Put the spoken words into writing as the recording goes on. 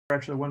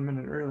actually 1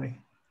 minute early,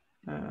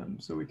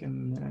 so we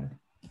can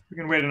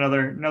wait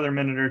another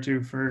minute or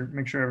two for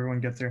make sure everyone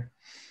gets here.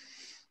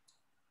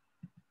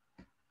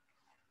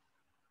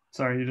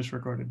 Sorry, you just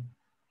recorded,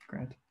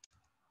 Grant.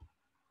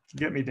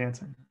 Get me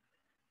dancing.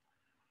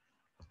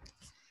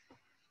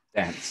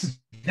 Dance,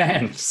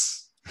 dance.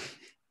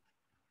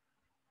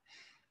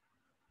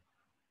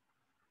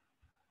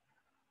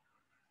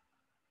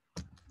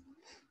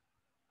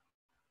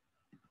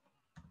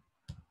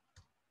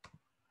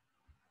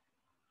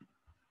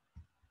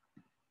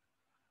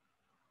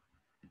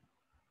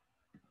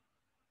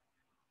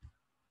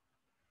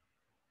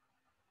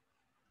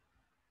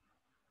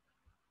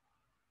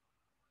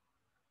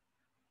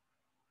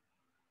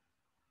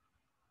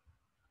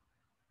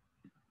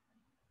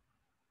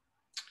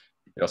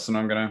 Yes, and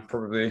I'm going to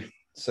probably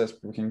say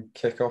we can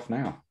kick off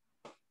now.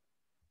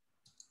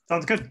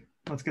 Sounds good.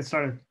 Let's get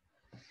started.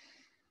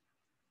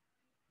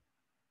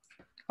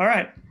 All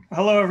right.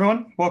 Hello,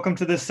 everyone. Welcome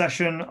to this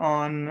session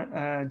on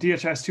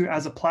DHIS2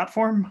 as a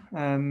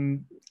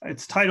platform.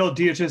 It's titled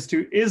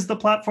DHIS2 is the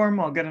platform.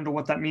 I'll get into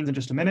what that means in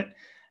just a minute.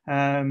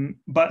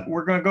 But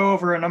we're going to go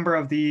over a number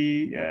of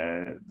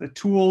the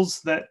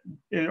tools that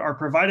are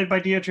provided by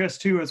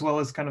DHIS2, as well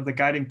as kind of the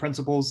guiding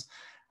principles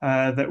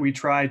that we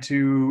try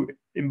to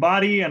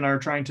embody and are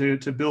trying to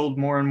build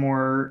more and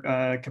more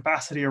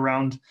capacity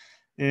around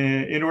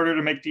in order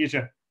to make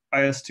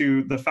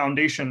DHIS2 the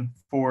foundation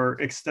for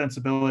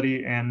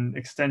extensibility and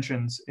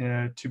extensions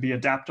to be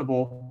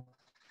adaptable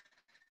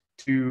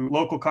to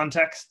local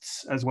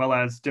contexts as well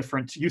as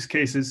different use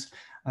cases,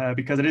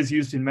 because it is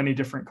used in many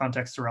different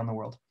contexts around the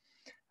world.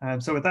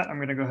 So with that, I'm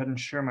going to go ahead and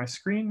share my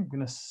screen. I'm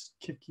going to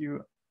kick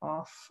you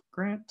off,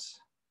 Grant.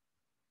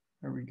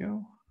 There we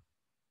go.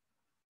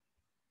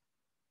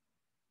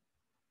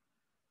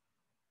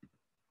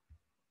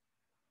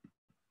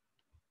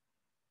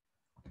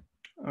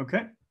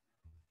 Okay,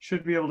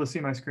 should be able to see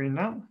my screen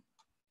now.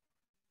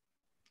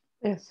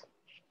 Yes.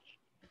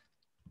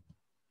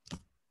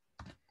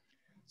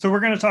 So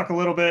we're going to talk a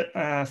little bit.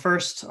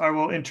 First, I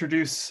will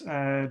introduce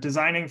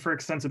designing for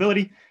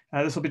extensibility.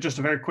 This will be just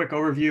a very quick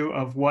overview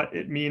of what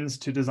it means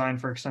to design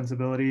for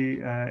extensibility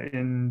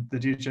in the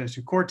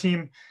DHIS2 core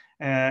team.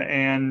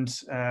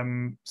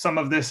 Some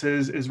of this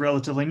is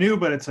relatively new,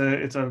 but it's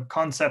a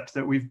concept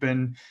that we've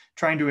been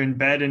trying to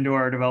embed into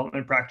our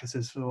development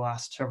practices for the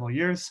last several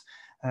years.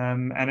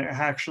 And it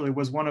actually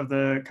was one of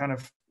the kind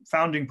of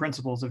founding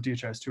principles of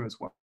DHIS2 as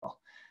well.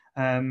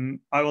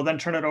 I will then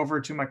turn it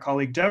over to my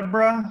colleague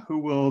Deborah, who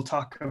will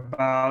talk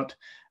about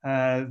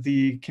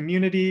the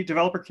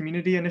developer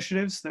community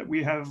initiatives that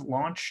we have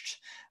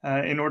launched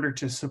in order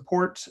to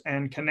support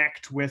and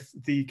connect with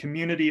the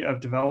community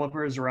of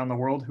developers around the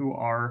world who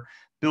are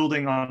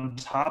building on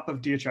top of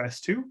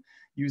DHIS2,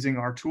 using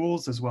our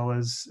tools, as well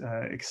as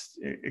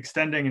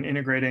extending and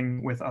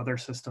integrating with other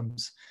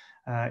systems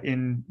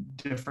in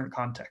different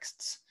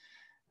contexts.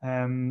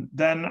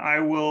 Then I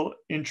will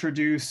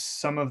introduce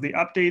some of the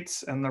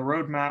updates and the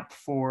roadmap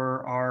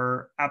for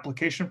our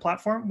application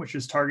platform, which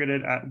is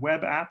targeted at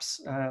web apps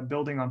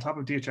building on top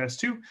of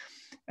DHIS2.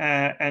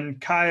 And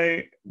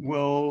Kai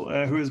will,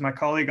 who is my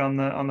colleague on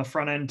the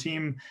front end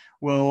team,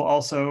 will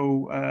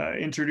also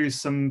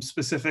introduce some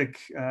specific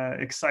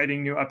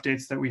exciting new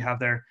updates that we have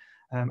there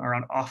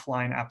around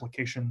offline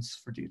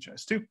applications for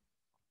DHIS2.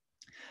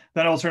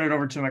 Then I'll turn it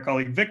over to my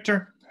colleague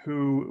Victor,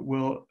 who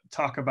will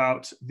talk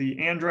about the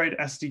Android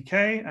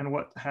SDK and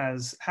what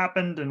has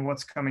happened and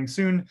what's coming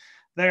soon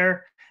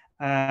there.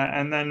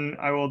 And then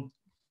I will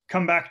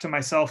come back to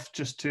myself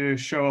just to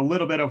show a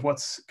little bit of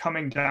what's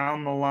coming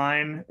down the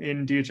line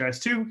in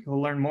DHIS2.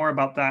 You'll learn more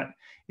about that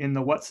in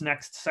the What's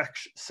Next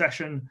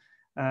session,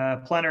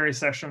 plenary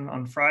session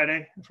on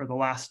Friday for the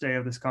last day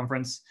of this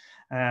conference.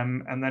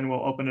 And then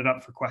we'll open it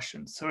up for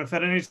questions. So if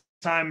at any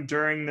time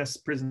during this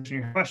presentation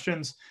you have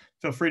questions,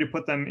 feel free to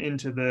put them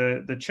into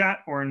the chat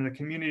or in the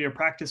community or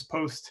practice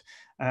post.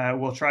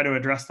 We'll try to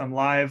address them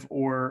live,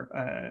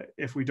 or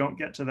if we don't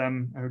get to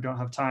them or don't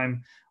have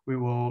time, we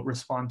will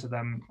respond to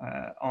them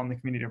on the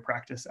community or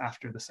practice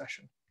after the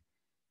session.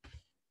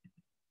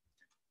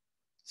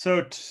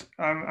 So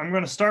I'm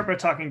going to start by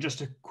talking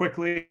just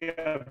quickly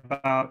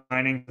about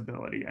designing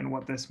ability and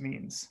what this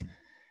means.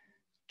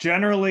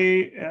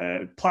 Generally,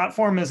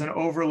 platform is an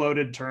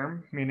overloaded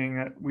term, meaning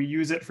that we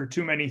use it for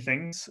too many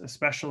things,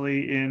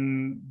 especially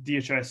in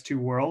DHIS2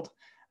 world.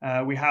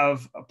 We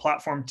have a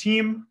platform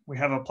team, we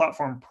have a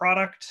platform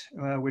product,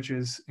 which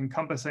is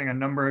encompassing a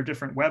number of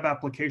different web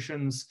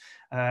applications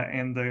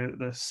and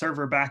the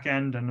server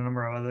backend and a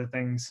number of other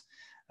things.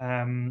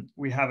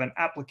 We have an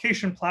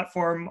application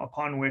platform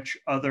upon which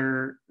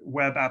other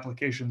web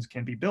applications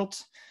can be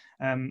built.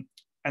 And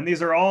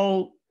these are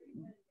all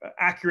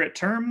accurate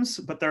terms,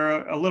 but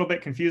they're a little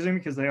bit confusing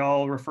because they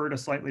all refer to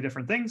slightly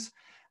different things.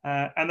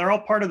 And they're all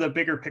part of the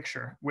bigger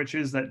picture, which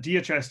is that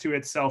DHIS2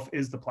 itself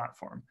is the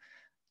platform.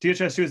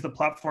 DHIS2 is the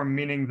platform,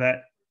 meaning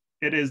that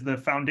it is the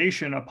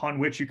foundation upon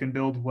which you can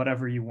build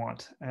whatever you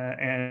want.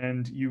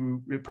 And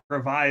it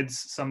provides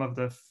some of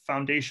the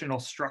foundational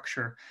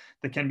structure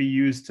that can be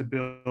used to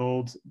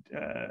build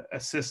a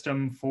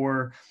system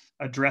for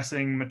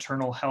addressing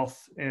maternal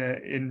health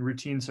in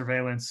routine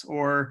surveillance,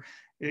 or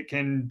it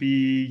can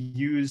be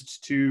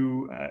used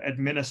to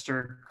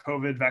administer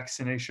COVID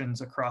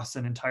vaccinations across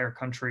an entire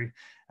country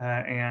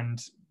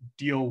and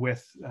deal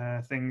with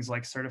things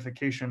like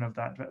certification of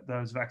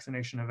those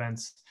vaccination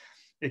events.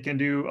 It can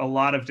do a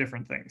lot of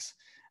different things.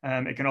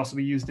 It can also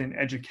be used in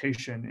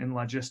education, in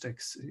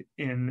logistics,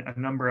 in a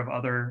number of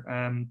other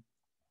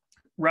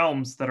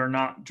realms that are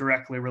not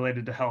directly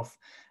related to health.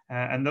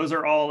 And those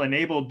are all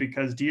enabled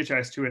because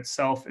DHIS2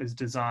 itself is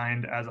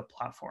designed as a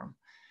platform.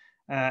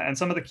 And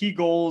some of the key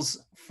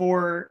goals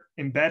for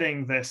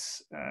embedding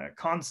this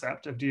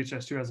concept of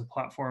DHIS2 as a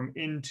platform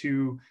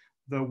into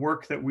the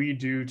work that we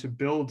do to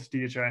build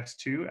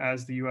DHIS2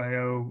 as the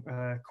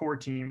UIO core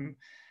team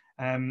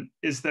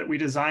is that we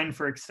design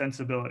for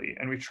extensibility,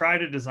 and we try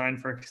to design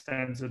for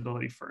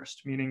extensibility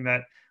first, meaning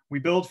that we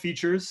build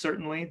features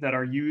certainly that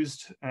are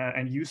used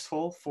and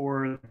useful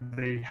for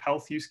the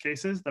health use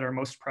cases that are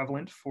most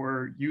prevalent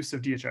for use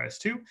of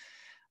DHIS2,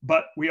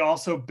 but we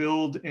also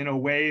build in a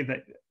way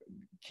that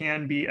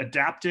can be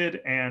adapted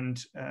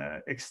and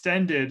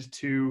extended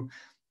to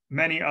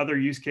many other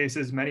use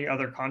cases, many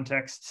other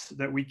contexts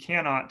that we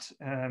cannot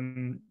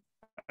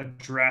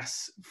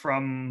address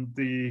from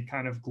the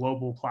kind of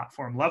global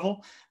platform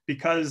level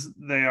because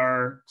they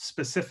are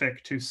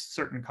specific to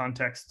certain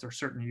contexts or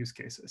certain use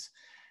cases.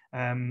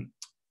 And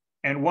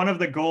one of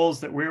the goals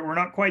that we're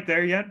not quite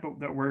there yet, but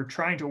that we're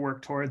trying to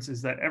work towards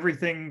is that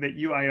everything that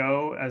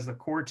UIO as the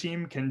core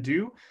team can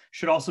do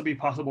should also be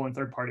possible in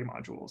third-party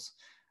modules.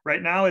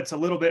 Right now, it's a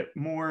little bit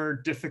more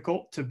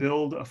difficult to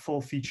build a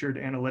full-featured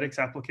analytics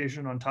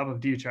application on top of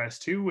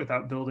DHIS2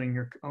 without building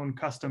your own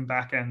custom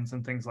backends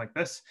and things like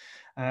this.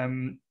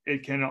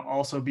 It can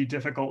also be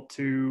difficult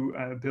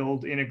to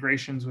build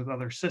integrations with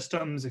other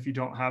systems if you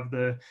don't have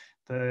the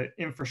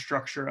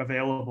infrastructure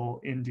available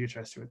in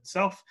DHIS2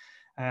 itself.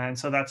 And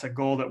so that's a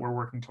goal that we're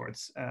working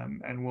towards.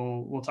 And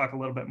we'll talk a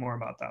little bit more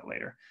about that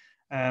later.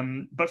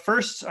 But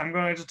first, I'm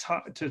going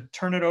to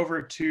turn it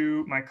over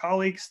to my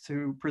colleagues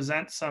to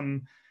present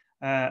some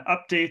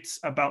updates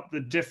about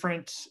the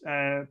different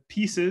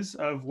pieces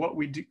of what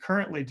we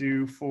currently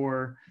do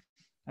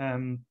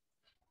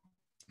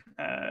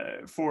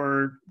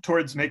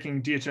towards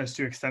making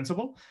DHIS2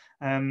 extensible.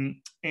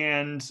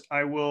 And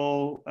I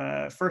will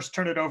first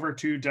turn it over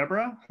to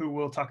Deborah, who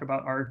will talk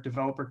about our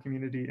developer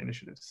community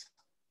initiatives.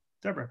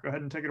 Deborah, go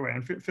ahead and take it away.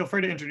 And feel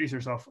free to introduce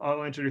yourself.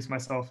 I'll introduce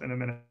myself in a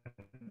minute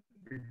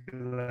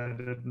because I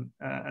didn't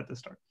at the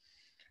start.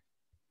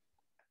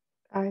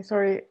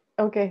 Sorry.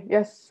 Okay.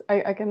 Yes,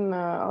 I can.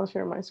 I'll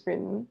share my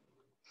screen.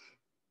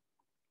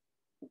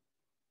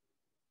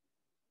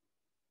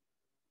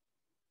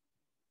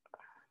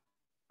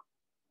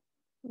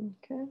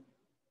 Okay.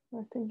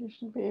 I think you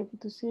should be able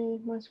to see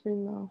my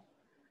screen now.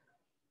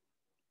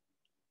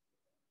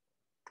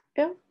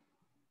 Yeah.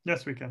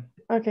 Yes, we can.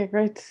 Okay.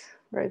 Great.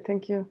 Great.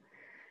 Thank you.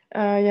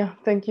 Yeah,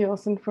 thank you,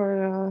 Austin,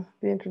 for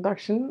the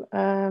introduction.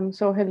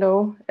 So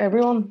hello,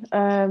 everyone.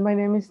 My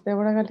name is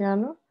Deborah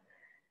Galliano,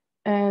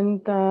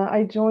 and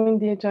I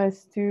joined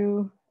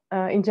DHIS2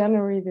 in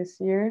January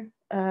this year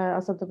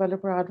as a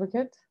developer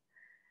advocate.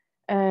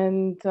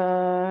 And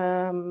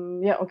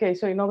yeah, okay,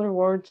 so in other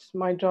words,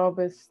 my job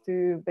is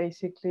to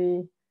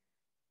basically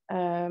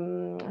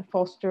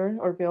foster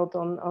or build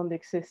on the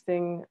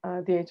existing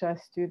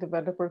DHIS2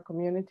 developer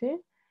community,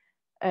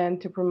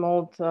 and to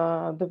promote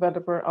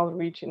developer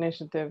outreach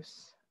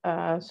initiatives.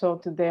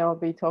 So today I'll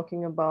be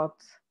talking about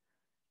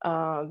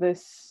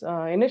these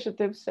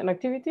initiatives and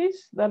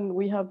activities that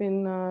we have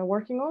been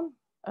working on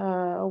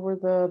over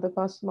the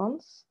past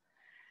months.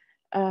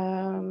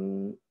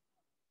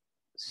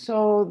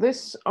 So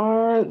these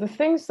are the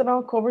things that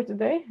I'll cover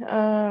today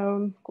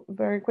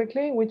very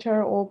quickly, which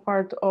are all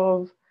part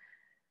of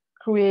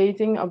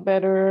creating a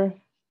better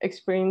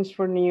experience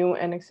for new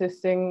and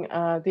existing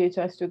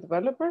DHIS2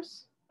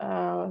 developers.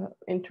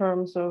 In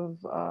terms of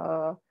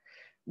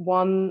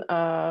one,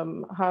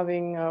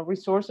 having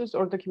resources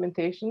or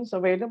documentations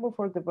available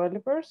for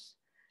developers,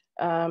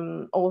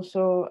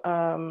 also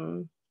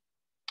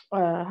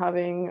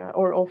having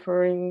or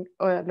offering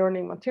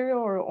learning material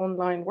or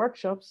online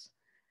workshops,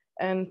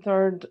 and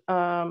third,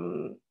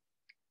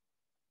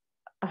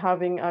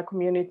 having a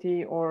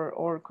community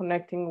or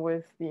connecting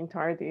with the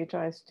entire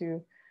DHIS2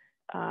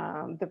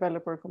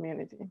 developer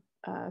community.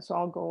 So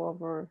I'll go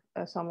over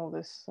some of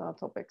these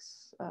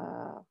topics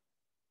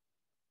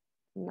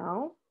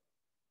now.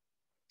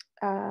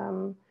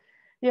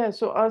 Yeah,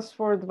 so as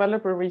for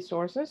developer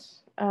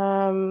resources,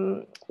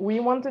 we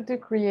wanted to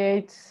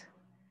create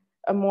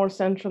a more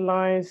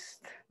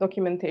centralized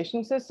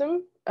documentation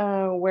system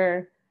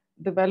where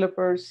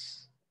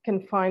developers can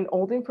find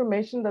all the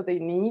information that they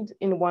need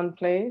in one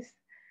place.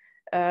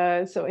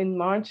 So in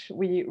March,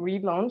 we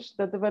relaunched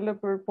the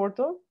developer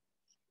portal.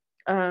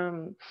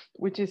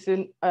 which is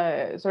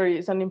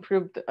it's an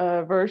improved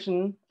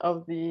version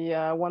of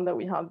the one that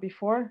we had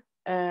before.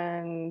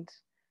 And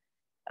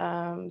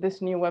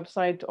this new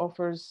website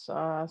offers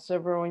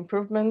several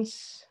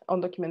improvements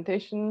on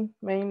documentation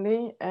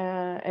mainly,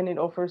 and it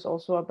offers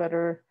also a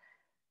better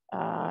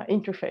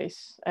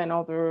interface and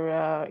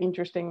other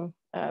interesting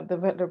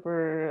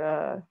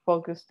developer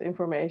focused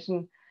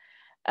information.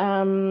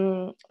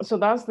 So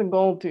that's the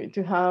goal,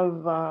 to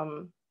have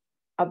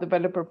a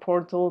developer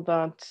portal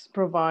that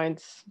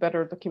provides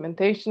better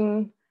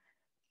documentation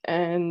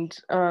and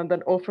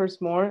that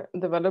offers more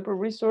developer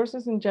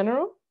resources in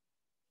general,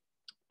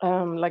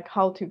 like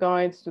how-to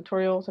guides,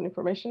 tutorials, and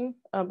information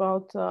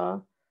about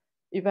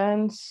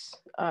events,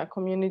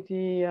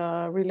 community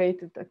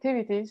related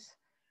activities.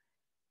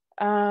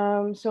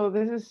 So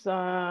this is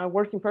a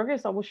work in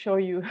progress. I will show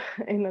you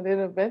in a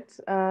little bit,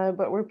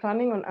 but we're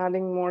planning on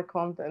adding more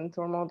content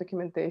or more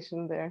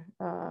documentation there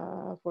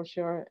for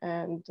sure.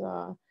 And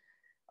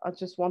I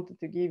just wanted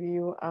to give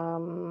you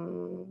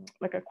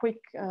like a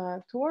quick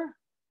tour.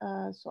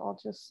 So I'll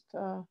just,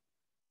 I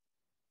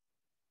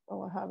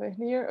have it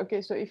here.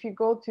 Okay, so if you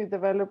go to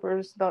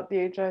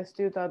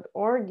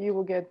developers.dhis2.org, you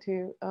will get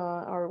to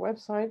our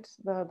website,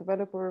 the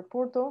developer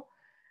portal.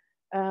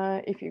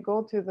 If you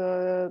go to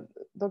the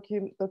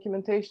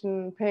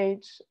documentation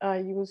page,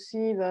 you will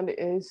see that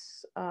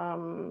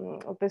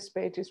this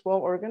page is well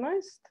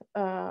organized.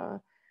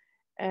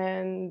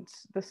 And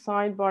the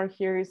sidebar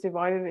here is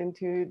divided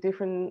into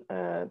different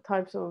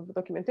types of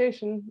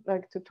documentation,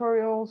 like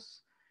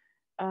tutorials.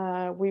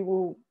 We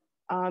will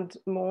add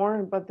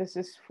more, but this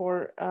is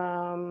for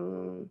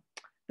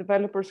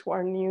developers who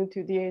are new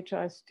to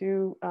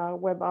DHIS2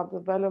 web app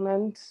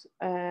development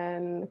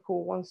and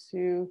who wants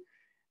to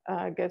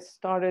get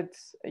started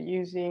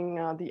using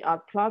the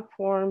app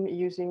platform,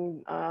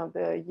 using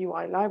the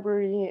UI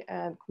library,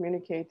 and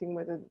communicating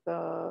with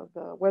the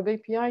web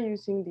API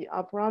using the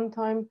app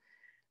runtime.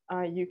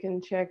 You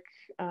can check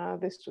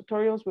these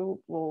tutorials.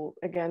 We'll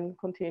again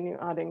continue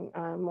adding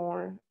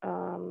more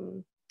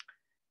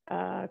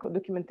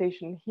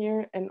documentation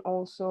here, and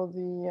also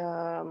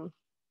the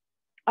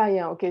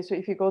okay, so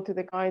if you go to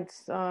the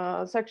guides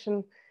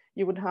section,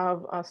 you would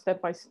have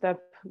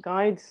step-by-step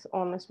guides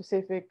on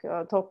specific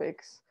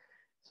topics.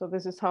 So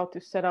this is how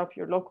to set up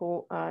your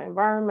local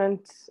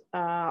environment.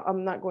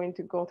 I'm not going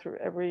to go through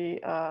every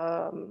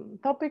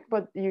topic,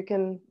 but you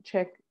can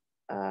check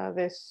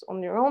this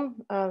on your own.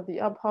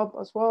 The App Hub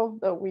as well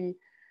that we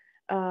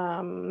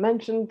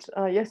mentioned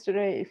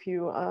yesterday, if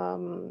you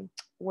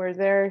were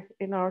there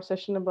in our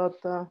session about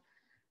the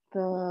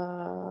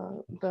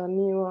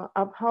new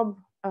App Hub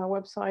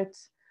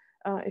websites.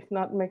 If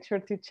not, make sure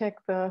to check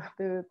the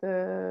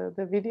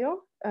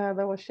video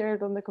that was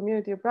shared on the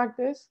community of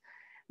practice.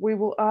 We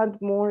will add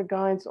more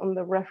guides on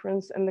the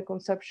reference and the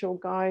conceptual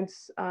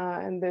guides,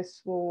 and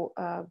this will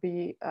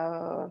be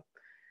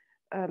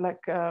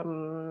like a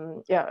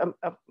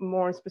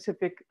more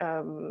specific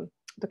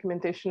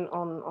documentation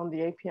on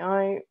the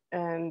API,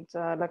 and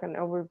like an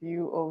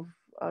overview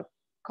of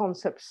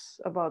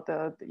concepts about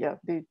the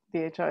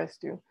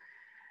DHIS2.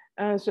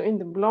 So in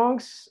the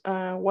blogs,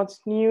 what's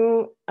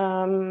new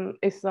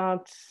is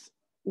that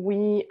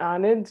we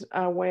added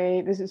a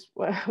way, this is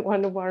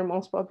one of our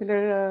most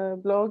popular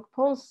blog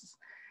posts,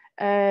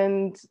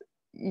 and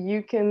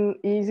you can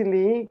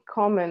easily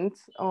comment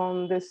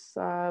on this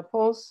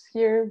post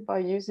here by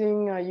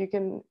using,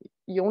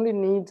 you only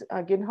need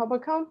a GitHub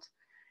account.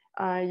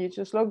 You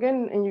just log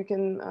in and you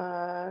can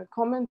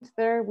comment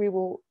there. We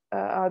will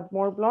add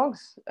more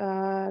blogs.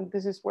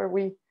 This is where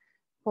we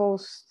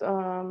post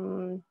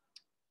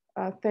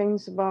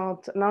things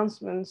about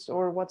announcements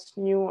or what's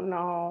new on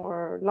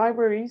our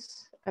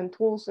libraries and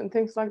tools and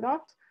things like that.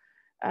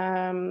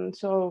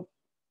 So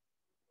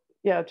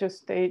yeah,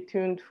 just stay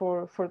tuned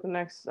for the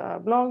next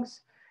blogs.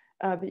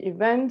 The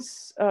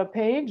events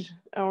page,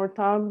 our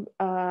tab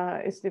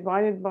is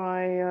divided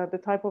by the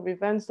type of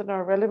events that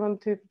are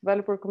relevant to the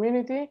developer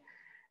community.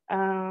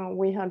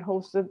 We had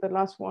hosted the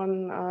last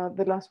one,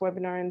 the last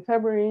webinar in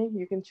February.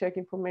 You can check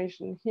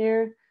information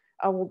here.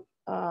 I will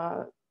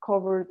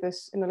cover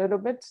this in a little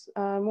bit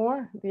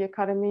more. The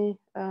academy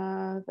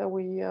that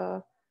we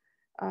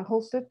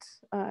hosted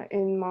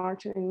in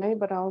March and in May,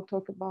 but I'll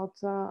talk about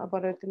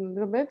it in a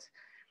little bit.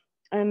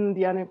 And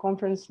the annual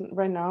conference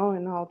right now,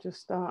 and I'll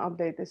just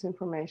update this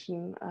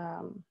information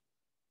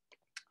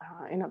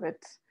in a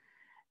bit.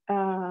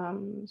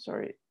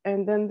 Sorry.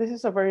 And then this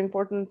is a very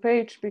important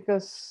page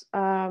because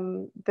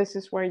this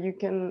is where you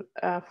can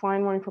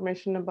find more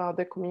information about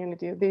the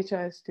community, the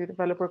DHIS2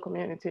 developer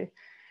community.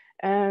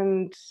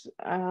 And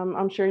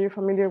I'm sure you're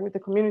familiar with the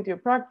community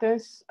of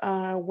practice.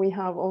 We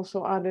have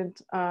also added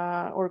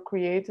or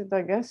created,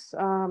 I guess,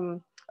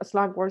 a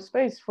Slack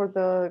workspace for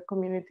the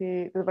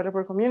community, the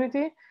developer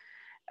community.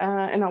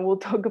 And I will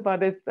talk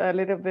about it a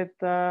little bit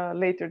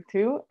later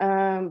too.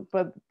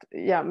 But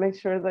yeah, make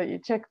sure that you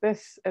check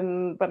this.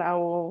 But I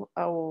will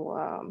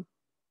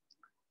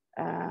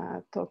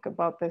talk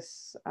about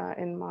this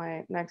in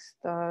my next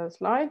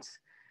slides.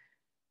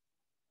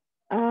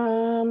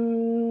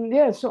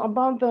 Yeah, so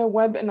about the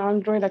Web and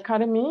Android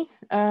Academy,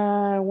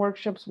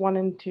 workshops 1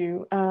 and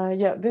 2.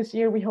 Yeah, this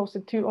year we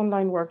hosted 2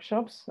 online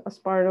workshops as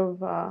part of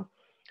the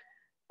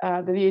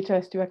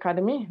DHIS2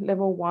 Academy.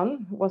 Level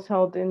 1 was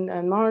held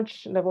in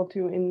March, level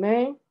 2 in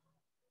May.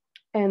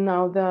 And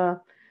now the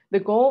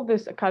goal of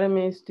this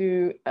academy is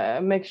to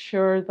make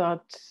sure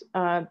that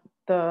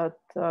the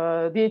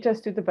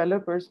DHIS2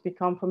 developers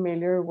become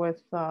familiar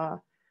with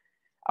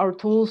our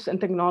tools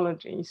and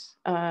technologies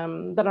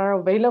that are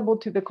available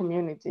to the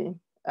community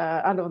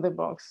out of the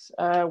box,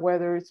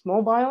 whether it's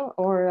mobile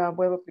or a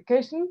web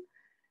application.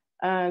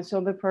 So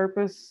the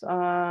purpose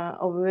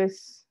of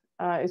this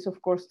is,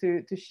 of course,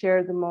 to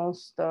share the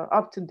most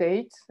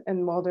up-to-date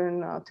and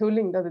modern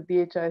tooling that the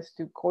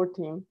DHIS2 core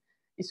team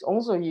is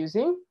also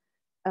using,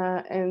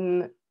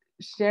 and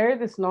share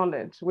this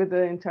knowledge with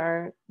the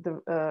entire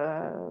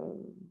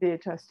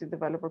DHIS2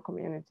 developer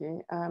community,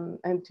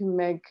 and to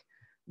make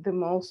the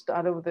most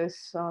out of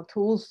this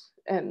tools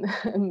and,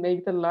 and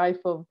make the life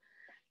of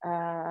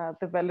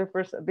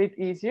developers a bit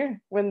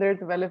easier when they're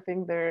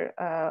developing their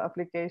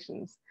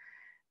applications.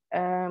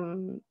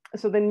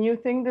 So the new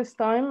thing this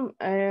time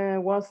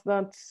was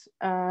that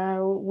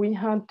we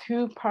had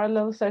 2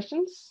 parallel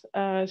sessions,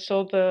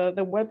 so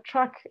the web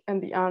track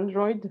and the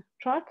Android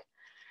track.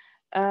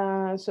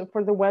 So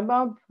for the web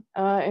app,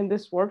 in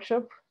this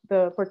workshop,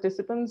 the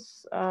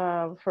participants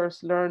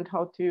first learned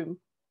how to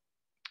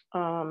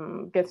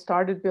get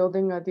started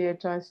building a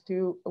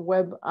DHIS2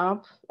 web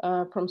app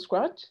from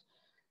scratch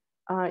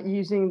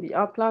using the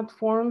app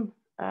platform.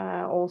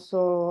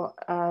 Also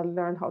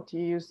learn how to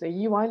use the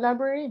UI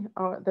library,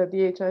 the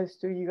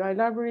DHIS2 UI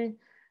library,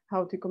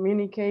 how to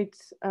communicate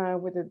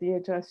with the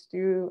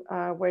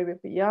DHIS2 web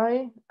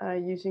API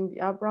using the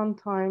app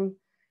runtime.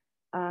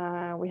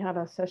 We had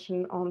a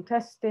session on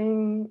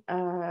testing,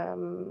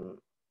 how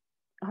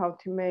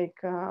to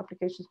make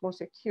applications more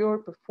secure,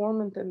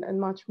 performant, and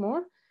much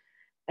more.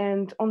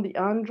 And on the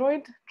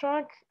Android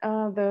track,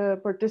 the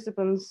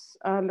participants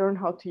learn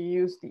how to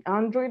use the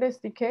Android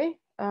SDK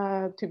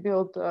to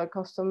build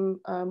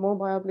custom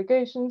mobile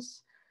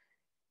applications,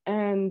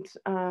 and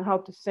how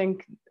to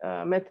sync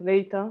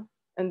metadata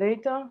and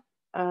data,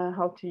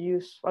 how to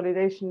use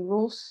validation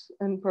rules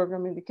and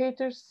program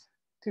indicators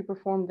to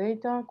perform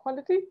data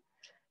quality,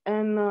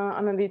 and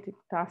analytic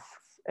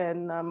tasks,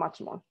 and much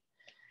more.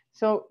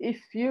 So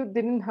if you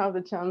didn't have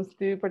the chance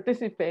to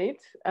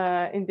participate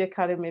in the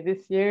Academy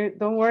this year,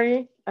 don't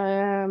worry,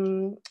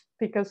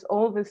 because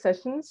all the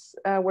sessions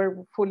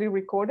were fully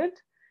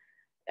recorded,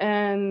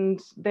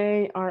 and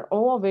they are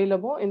all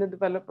available in the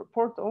developer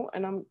portal.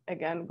 And I'm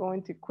again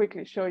going to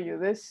quickly show you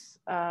this.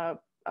 I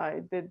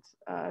did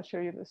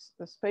show you this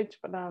page,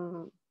 but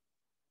I'm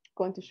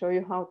going to show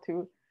you how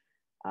to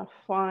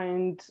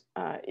find,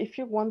 if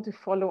you want to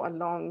follow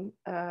along,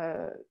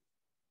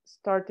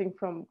 starting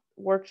from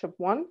workshop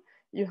 1,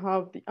 you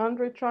have the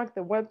Android track,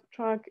 the web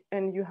track,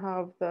 and you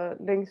have the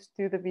links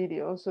to the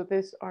videos. So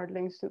these are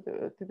links to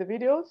the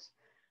videos,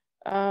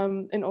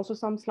 and also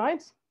some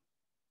slides.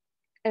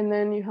 And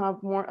then you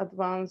have more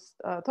advanced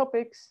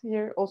topics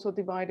here, also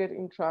divided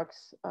in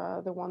tracks,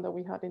 the one that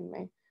we had in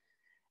May.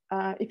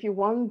 If you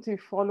want to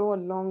follow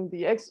along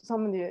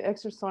some of the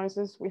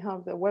exercises, we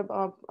have the web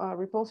app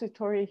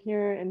repository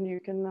here, and you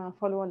can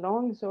follow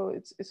along. So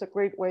it's a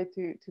great way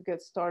to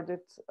get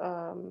started,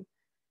 to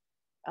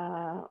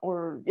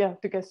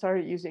get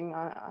started using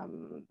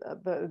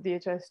the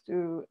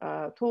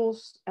DHIS2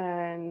 tools.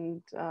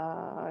 And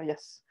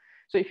yes,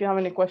 so if you have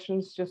any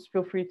questions, just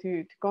feel free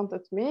to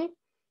contact me.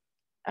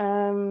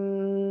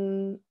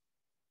 And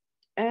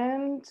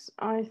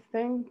I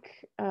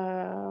think,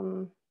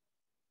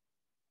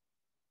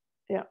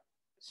 yeah,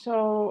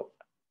 so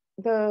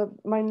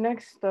my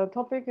next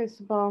topic is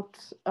about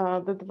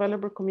the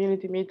developer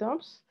community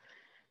meetups.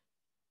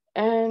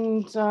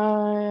 And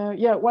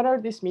yeah, what are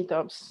these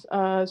meetups?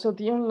 So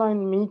the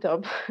online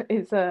meetup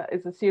is a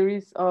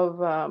series of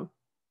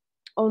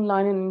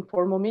online and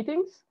informal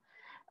meetings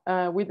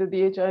with the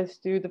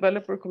DHIS2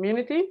 developer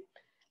community.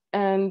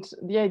 And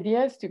the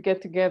idea is to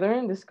get together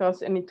and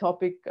discuss any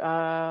topic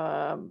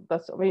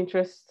that's of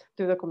interest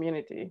to the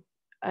community.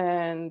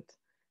 And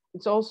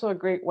it's also a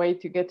great way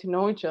to get to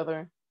know each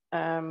other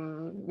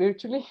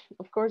virtually,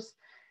 of course,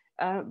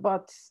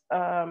 but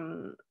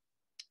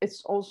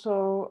it's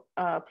also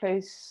a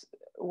place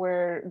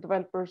where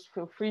developers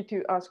feel free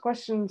to ask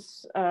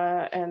questions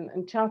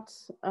and chat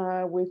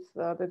with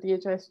the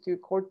DHIS2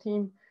 core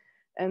team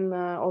and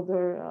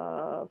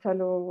other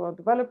fellow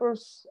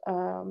developers.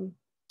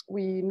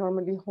 We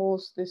normally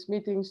host these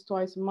meetings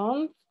twice a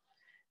month,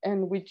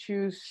 and we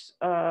choose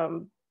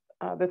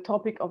the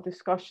topic of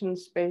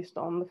discussions based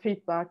on the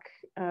feedback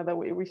that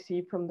we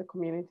receive from the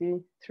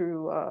community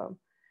through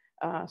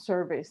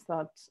surveys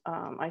that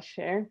I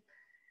share.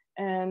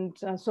 And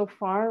so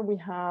far we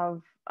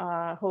have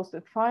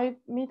hosted 5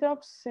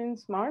 meetups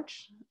since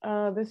March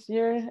this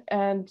year.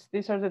 And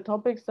these are the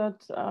topics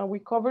that we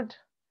covered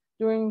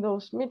during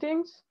those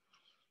meetings.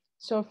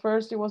 So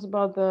first it was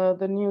about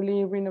the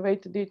newly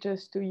renovated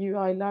DHIS2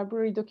 UI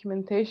library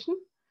documentation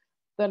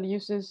that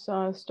uses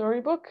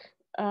Storybook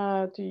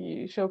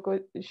to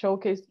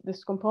showcase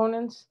these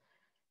components.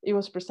 It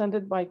was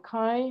presented by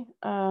Kai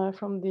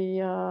from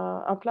the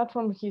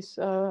platform. He's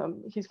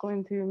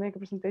going to make a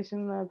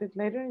presentation a bit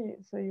later,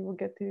 so you will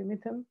get to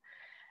meet him.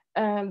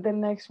 And the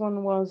next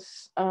one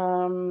was,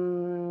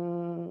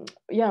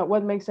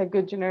 what makes a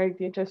good generic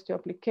DHIS2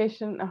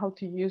 application, how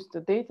to use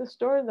the data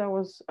store. That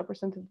was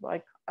presented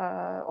by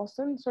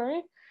Austin,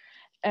 sorry.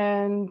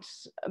 And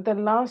the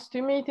last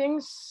two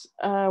meetings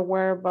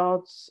were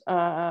about,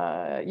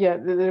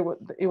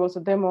 it was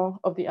a demo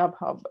of the App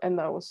Hub, and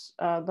that was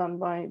done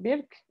by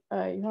Birk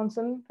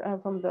Johansen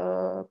from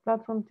the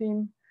platform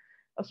team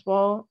as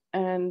well.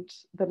 And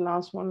the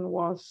last one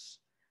was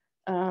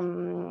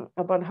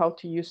about how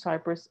to use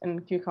Cypress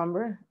and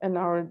Cucumber and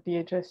our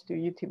DHIS2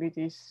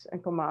 utilities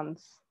and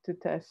commands to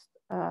test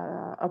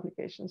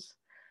applications.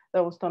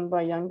 That was done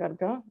by Jan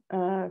Garga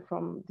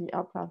from the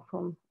app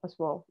platform as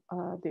well,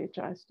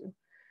 DHIS2.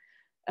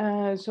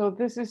 So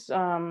this is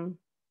a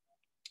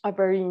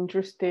very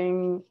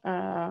interesting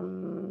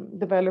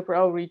developer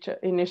outreach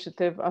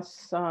initiative,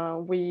 as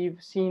we've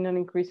seen an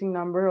increasing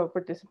number of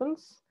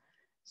participants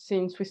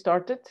since we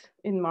started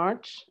in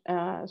March.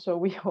 So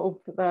we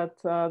hope that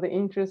the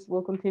interest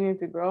will continue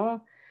to grow.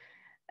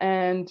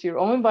 And you're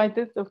all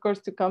invited, of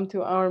course, to come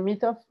to our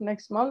meetup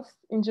next month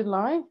in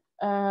July,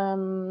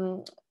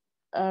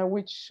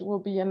 which will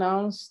be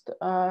announced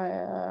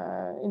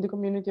in the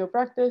community of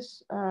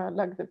practice,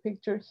 like the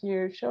picture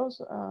here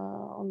shows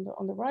on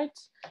the right.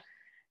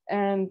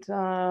 And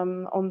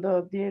on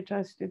the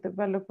DHIS2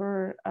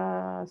 developer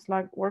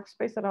Slack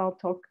workspace that I'll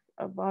talk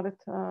about it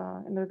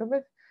in a little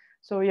bit.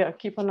 So yeah,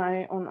 keep an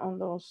eye on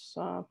those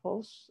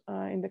posts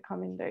in the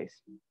coming days.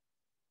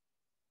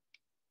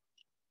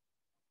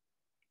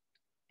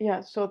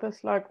 Yeah, so the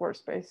Slack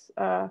workspace.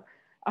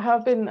 I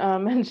have been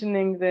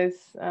mentioning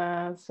this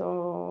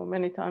so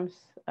many times,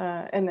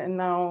 and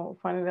now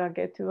finally I'll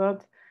get to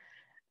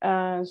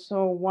that.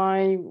 So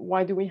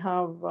why do we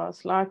have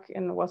Slack,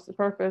 and what's the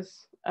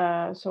purpose?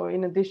 So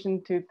in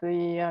addition to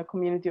the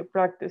community of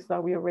practice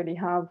that we already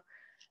have,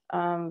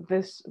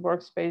 this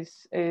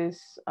workspace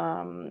is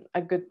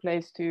a good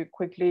place to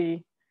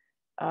quickly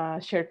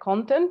share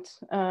content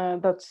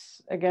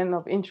that's again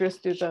of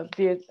interest to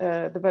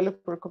the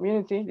developer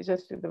community,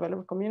 just the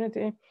developer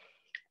community.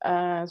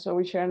 So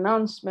we share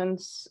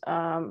announcements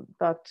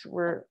that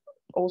were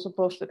also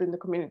posted in the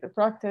community of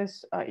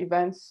practice,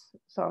 events,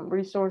 some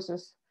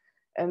resources,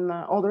 and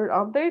other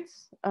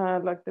updates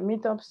like the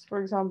meetups, for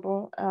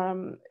example.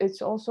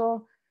 It's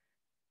also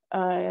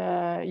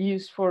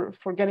used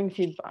for getting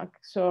feedback.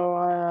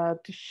 So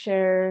to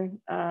share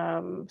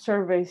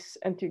surveys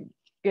and to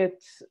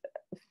get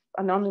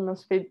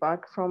anonymous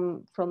feedback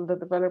from the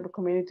developer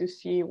community to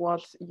see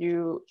what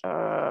you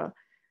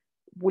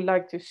would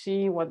like to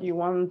see, what you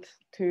want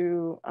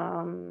to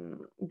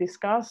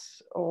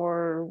discuss,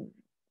 or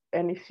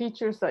any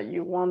features that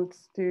you want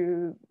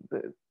to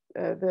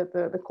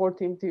the core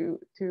team to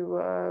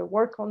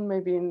work on,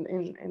 maybe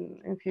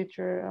in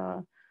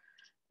future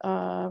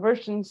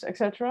versions,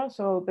 etc.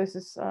 So this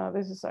is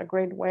a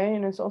great way,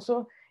 and it's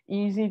also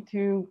easy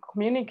to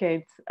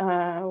communicate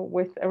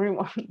with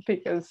everyone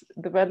because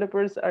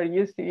developers are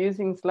used to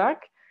using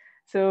Slack.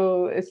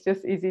 So it's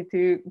just easy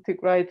to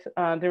write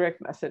a direct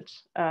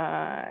message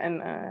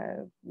and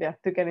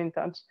to get in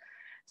touch.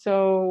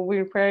 So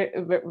we're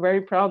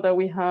very proud that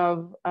we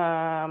have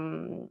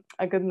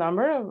a good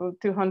number of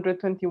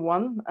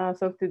 221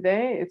 as of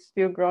today. It's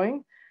still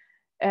growing.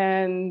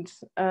 And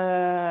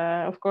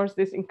of course,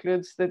 this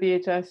includes the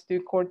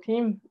DHIS2 core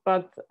team,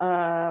 but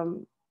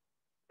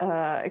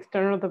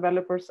external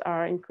developers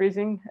are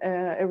increasing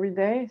every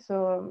day.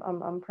 So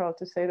I'm proud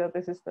to say that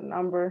this is the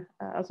number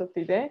as of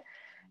today.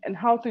 And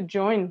how to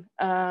join,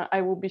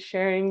 I will be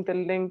sharing the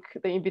link,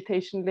 the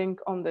invitation link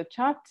on the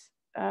chat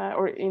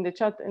or in the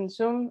chat in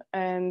Zoom.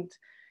 And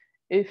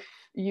if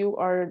you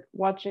are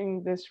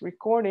watching this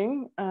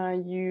recording,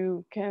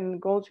 you can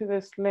go to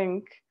this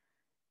link,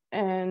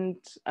 and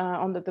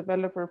on the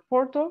developer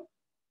portal,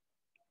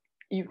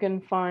 you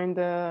can find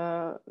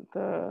the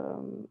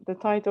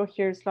title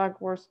here, Slack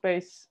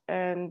Workspace,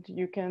 and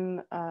you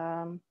can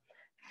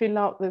fill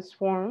out this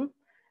form,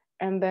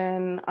 and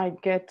then I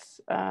get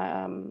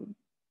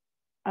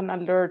an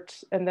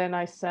alert, and then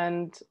I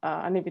send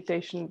an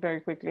invitation very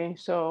quickly.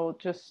 So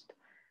just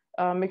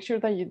make sure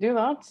that you do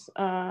that.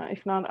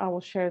 If not, I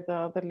will share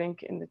the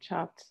link in the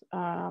chat,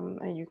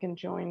 and you can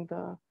join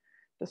the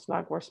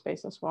Slack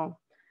Workspace as well.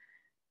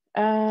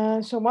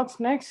 So what's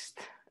next?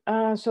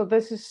 So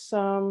this is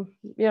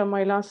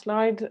my last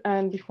slide.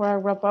 And before I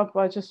wrap up,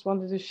 I just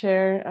wanted to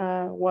share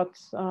what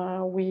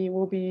we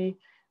will be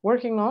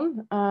working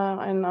on.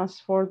 And as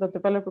for the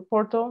developer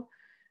portal,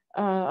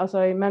 as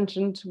I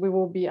mentioned, we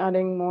will be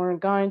adding more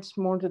guides,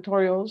 more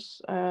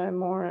tutorials,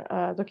 more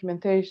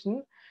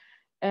documentation,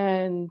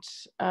 and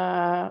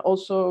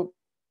also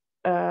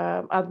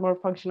add more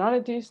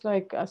functionalities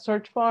like a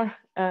search bar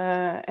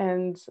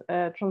and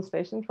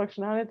translation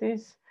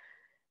functionalities.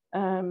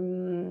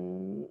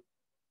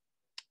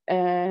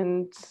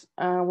 And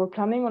we're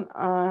planning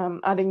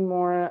on adding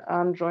more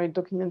Android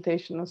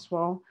documentation as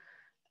well.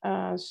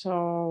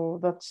 So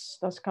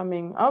that's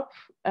coming up.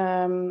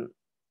 The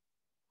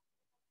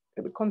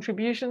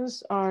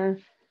contributions are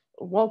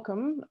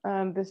welcome,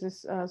 and this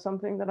is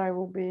something that I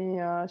will be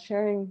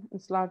sharing in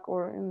Slack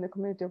or in the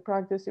community of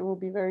practice. It will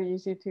be very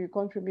easy to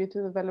contribute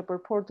to the developer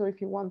portal if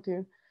you want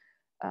to.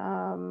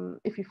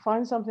 If you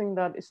find something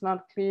that is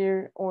not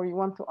clear, or you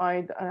want to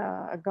add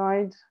a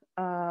guide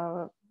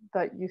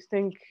that you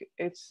think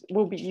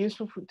will be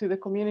useful to the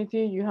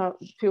community,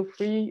 feel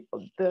free.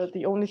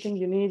 The only thing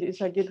you need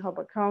is a GitHub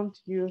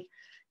account. You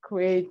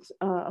create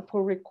a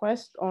pull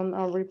request on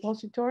our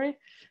repository,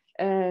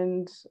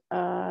 and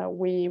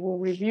we will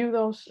review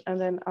those and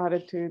then add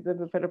it to the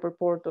developer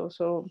portal.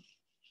 So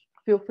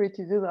feel free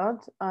to do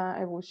that.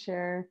 I will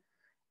share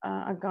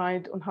a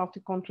guide on how to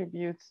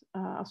contribute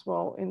as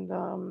well in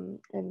the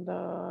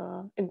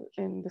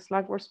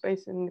Slack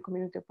workspace in the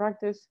community of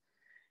practice.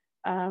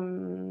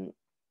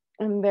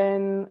 And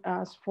then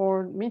as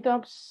for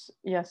meetups,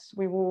 yes,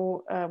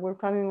 we're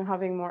planning on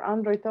having more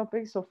Android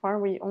topics. So far,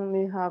 we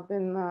only have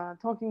been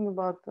talking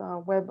about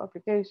web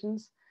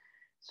applications.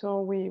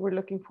 So we're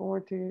looking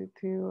forward to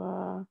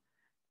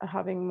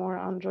having more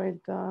Android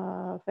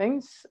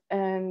things.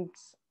 And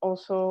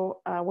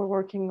also we're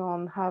working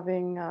on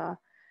having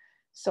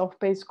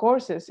self-paced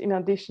courses in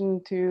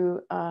addition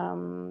to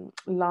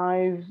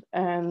live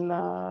and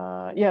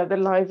the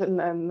live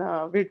and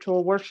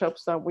virtual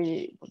workshops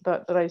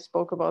that I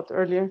spoke about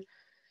earlier.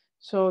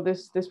 So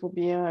this will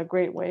be a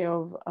great way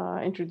of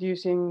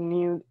introducing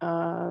new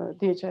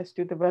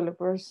DHIS2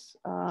 developers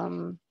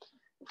to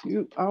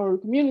our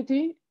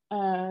community.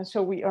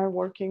 So we are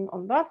working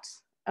on that.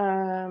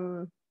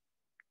 And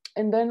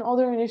then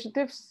other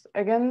initiatives,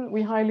 again,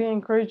 we highly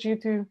encourage you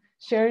to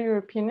share your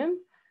opinion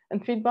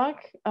and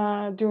feedback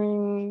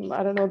during,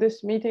 I don't know,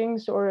 these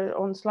meetings or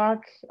on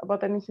Slack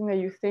about anything that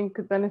you think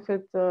could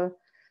benefit the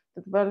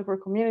developer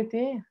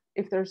community.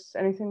 If there's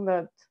anything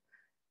that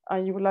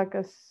you would like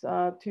us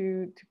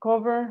to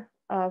cover,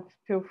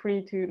 feel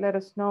free to let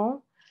us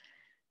know.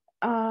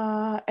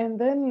 And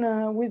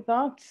then with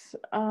that,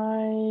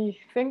 I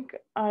think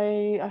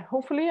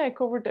hopefully I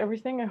covered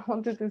everything I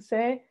wanted to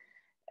say.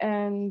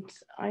 And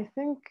I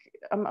think,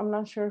 I'm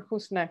not sure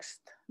who's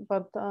next,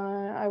 but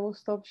I will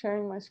stop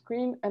sharing my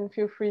screen, and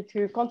feel free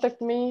to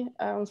contact me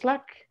on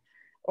Slack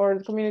or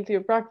the community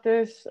of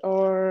practice,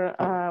 or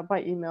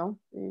by email.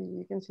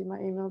 You can see my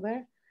email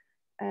there.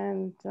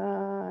 And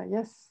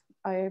yes,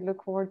 I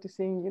look forward to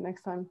seeing you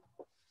next time.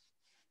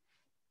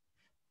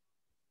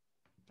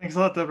 Thanks a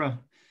lot, Deborah.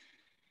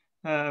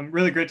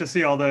 Really great to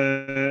see all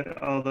the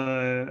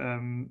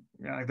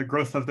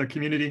growth of the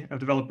community of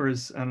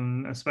developers,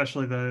 and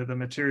especially the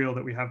material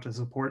that we have to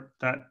support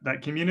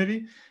that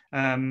community.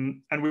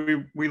 And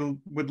we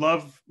would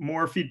love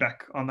more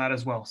feedback on that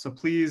as well. So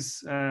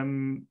please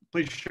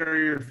share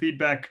your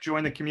feedback,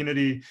 join the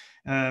community.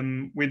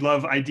 We'd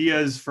love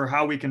ideas for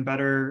how we can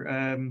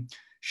better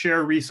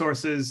share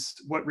resources,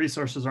 what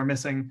resources are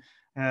missing,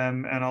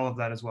 and all of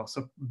that as well.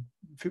 So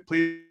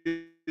please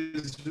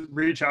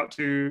reach out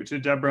to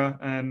Deborah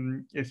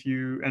and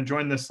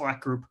join the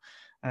Slack group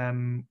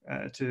to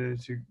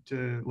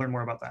learn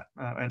more about that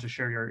and to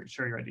share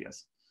your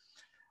ideas.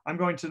 I'm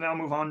going to now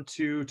move on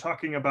to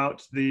talking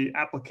about the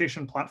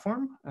application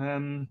platform.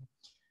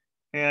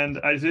 And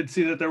I did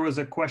see that there was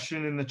a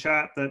question in the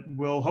chat that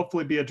will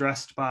hopefully be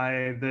addressed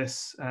by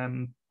this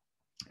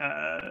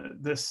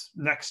this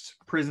next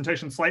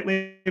presentation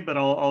slightly, but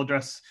I'll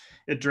address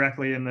it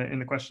directly in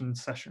the question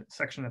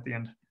section at the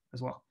end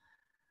as well.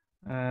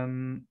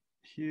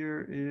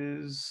 Here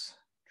is,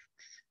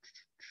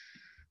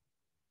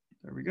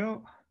 there we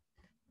go.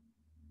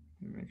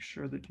 Make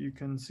sure that you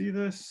can see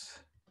this.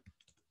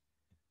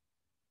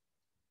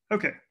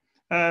 Okay,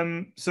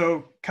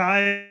 so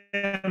Kai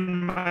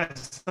and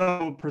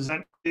myself will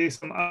present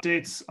some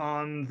updates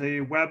on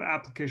the web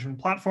application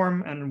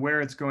platform and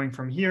where it's going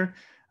from here.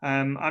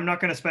 I'm not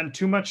going to spend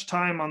too much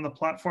time on the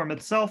platform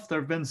itself. There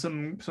have been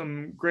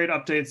some great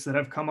updates that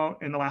have come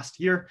out in the last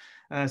year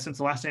since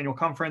the last annual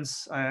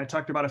conference. I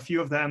talked about a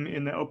few of them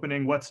in the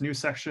opening What's New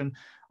section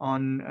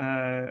on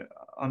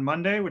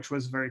Monday, which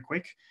was very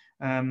quick,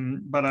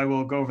 but I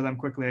will go over them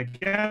quickly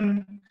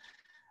again.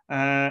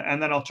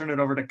 And then I'll turn it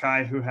over to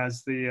Kai, who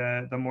has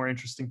the more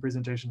interesting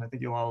presentation. I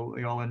think you'll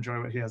all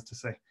enjoy what he has to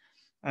say.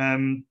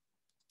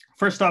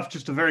 First off,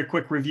 just a very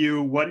quick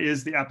review. What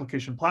is the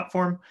application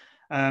platform?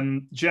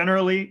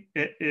 Generally,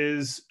 it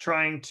is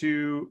trying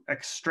to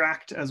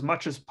extract as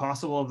much as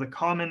possible of the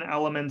common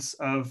elements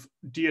of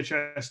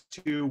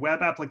DHIS2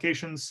 web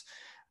applications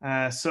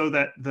so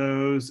that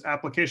those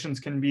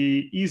applications can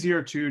be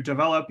easier to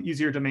develop,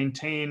 easier to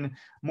maintain,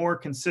 more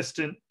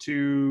consistent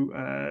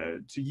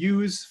to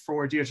use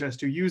for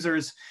DHIS2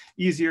 users,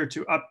 easier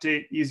to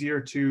update, easier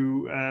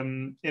to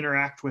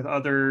interact with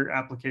other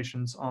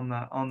applications on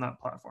that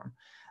platform.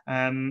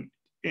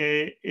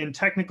 In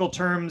technical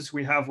terms,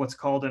 we have what's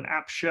called an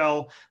app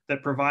shell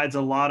that provides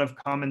a lot of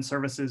common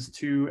services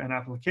to an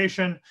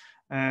application.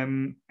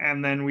 And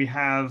then we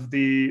have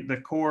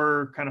the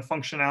core kind of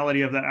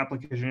functionality of that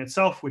application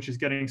itself, which is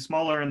getting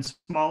smaller and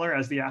smaller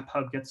as the App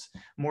Hub gets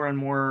more and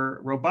more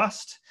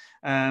robust.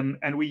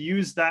 And we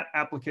use that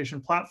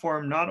application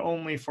platform not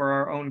only for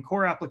our own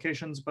core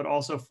applications, but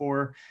also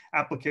for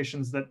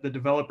applications that the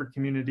developer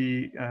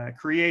community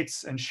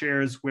creates and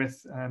shares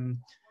with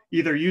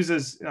either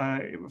uses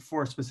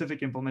for specific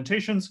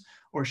implementations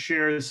or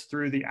shares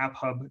through the App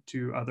Hub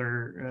to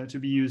other to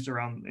be used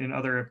around in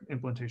other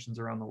implementations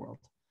around the world.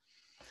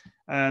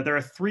 There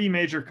are three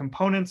major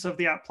components of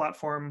the app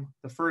platform.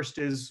 The first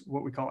is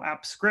what we call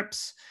app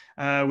scripts,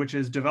 which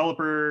is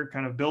developer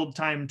kind of build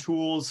time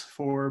tools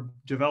for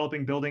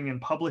developing, building,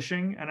 and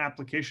publishing an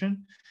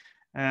application.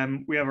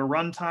 We have a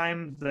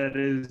runtime that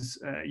is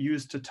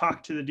used to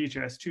talk to the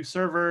DHIS2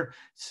 server,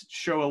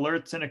 show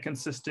alerts in a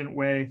consistent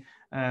way,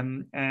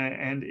 and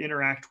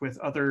interact with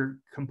other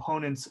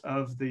components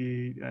of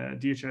the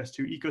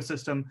DHIS2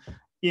 ecosystem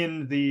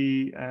in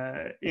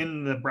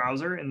the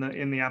browser,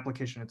 in the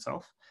application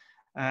itself.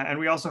 And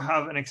we also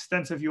have an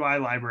extensive UI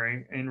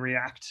library in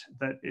React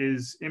that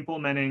is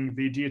implementing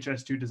the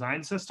DHIS2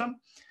 design system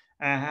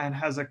and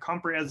has a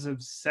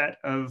comprehensive set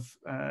of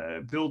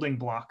building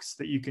blocks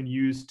that you can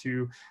use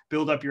to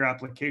build up your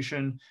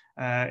application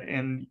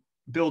and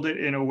build it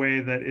in a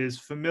way that is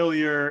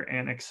familiar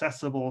and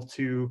accessible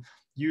to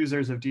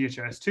users of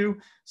DHIS2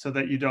 so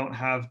that you don't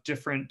have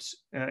different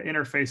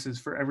interfaces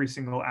for every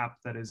single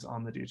app that is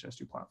on the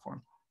DHIS2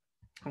 platform.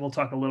 And we'll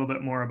talk a little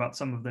bit more about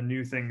some of the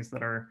new things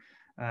that are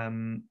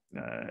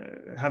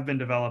have been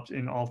developed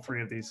in all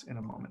three of these in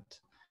a moment.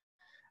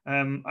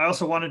 I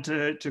also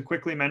wanted to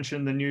quickly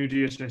mention the new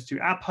DHIS2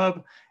 App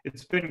Hub.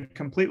 It's been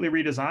completely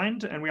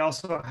redesigned, and we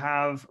also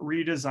have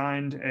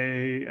redesigned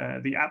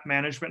the app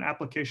management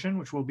application,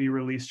 which will be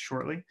released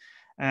shortly.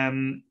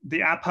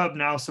 The App Hub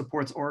now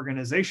supports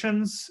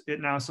organizations. It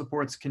now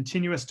supports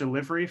continuous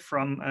delivery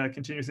from a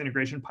continuous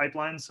integration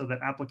pipeline so that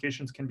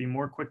applications can be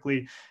more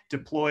quickly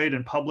deployed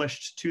and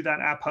published to that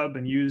App Hub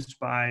and used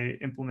by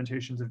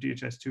implementations of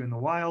DHIS2 in the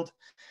wild.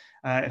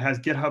 It has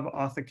GitHub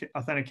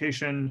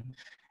authentication.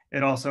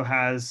 It also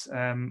has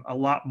a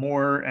lot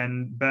more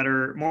and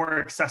better, more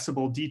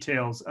accessible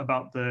details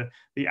about the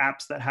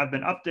apps that have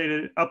been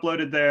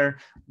uploaded there,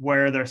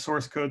 where their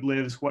source code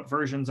lives, what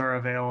versions are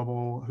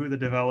available, who the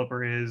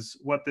developer is,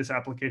 what this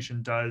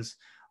application does,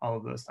 all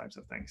of those types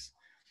of things.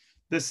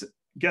 This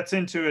gets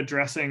into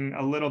addressing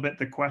a little bit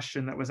the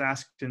question that was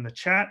asked in the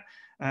chat,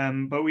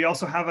 but we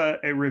also have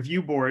a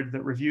review board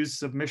that reviews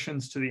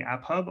submissions to the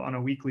App Hub on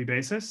a weekly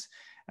basis.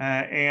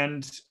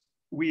 And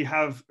we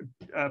have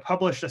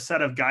published a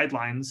set of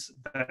guidelines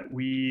that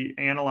we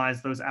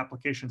analyze those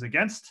applications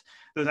against.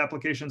 Those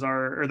applications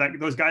are,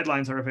 those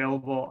guidelines are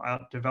available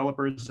at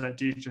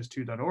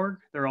developers.dhis2.org.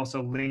 They're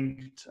also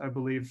linked, I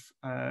believe,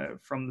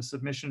 from the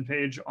submission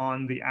page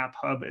on the App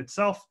Hub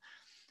itself.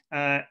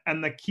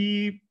 And the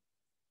key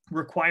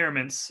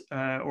requirements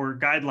or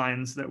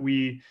guidelines that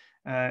we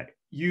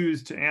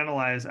use to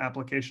analyze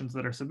applications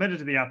that are submitted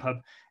to the App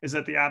Hub is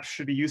that the apps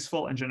should be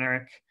useful and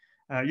generic,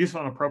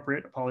 useful and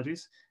appropriate,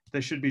 apologies. They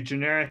should be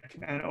generic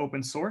and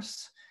open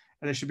source,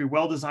 and they should be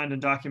well designed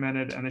and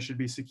documented, and they should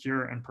be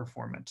secure and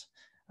performant.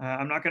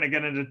 I'm not going to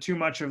get into too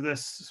much of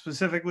this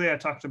specifically. I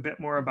talked a bit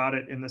more about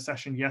it in the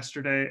session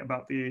yesterday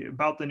about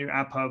the new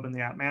App Hub and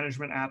the app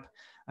management app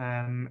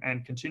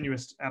and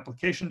continuous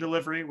application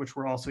delivery, which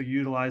we're also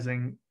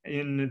utilizing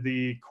in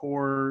the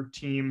core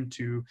team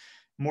to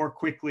more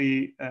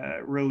quickly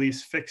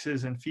release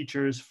fixes and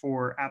features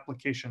for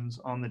applications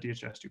on the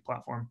DHIS2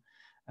 platform.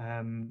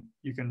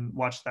 You can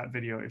watch that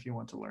video if you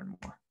want to learn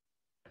more.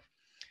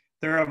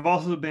 There have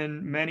also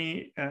been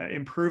many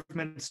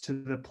improvements to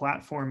the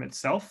platform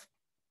itself.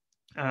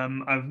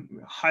 I'm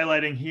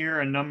highlighting here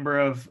a number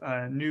of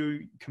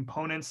new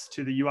components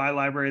to the UI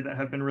library that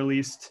have been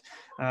released.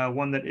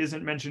 One that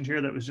isn't mentioned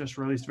here that was just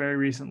released very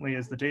recently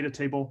is the data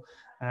table.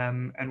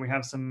 And we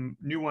have some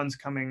new ones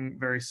coming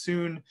very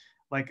soon,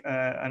 like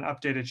an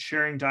updated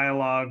sharing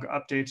dialog,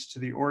 updates to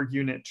the org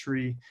unit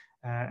tree,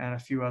 and a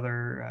few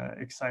other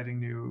exciting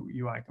new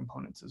UI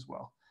components as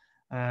well.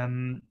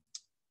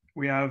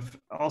 We have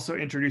also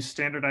introduced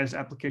standardized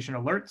application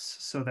alerts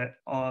so that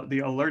the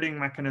alerting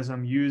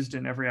mechanism used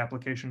in every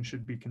application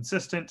should be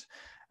consistent.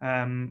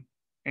 And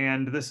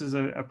this is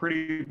a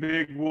pretty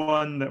big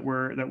one that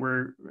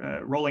we're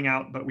rolling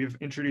out, but we've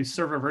introduced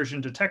server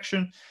version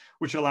detection,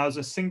 which allows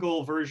a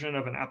single version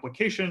of an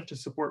application to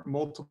support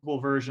multiple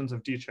versions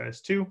of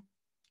DHIS2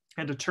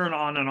 and to turn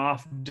on and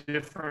off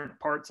different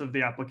parts of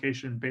the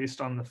application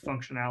based on the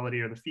functionality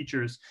or the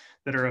features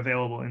that are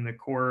available in the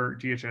core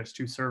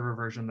DHIS2 server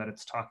version that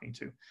it's talking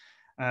to.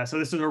 So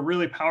this is a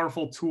really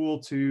powerful tool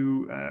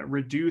to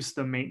reduce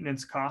the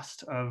maintenance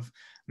cost of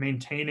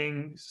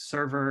maintaining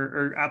server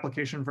or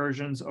application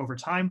versions over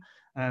time,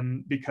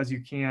 because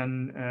you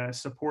can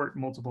support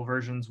multiple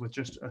versions with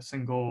just a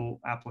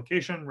single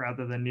application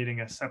rather than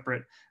needing a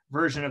separate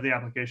version of the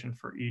application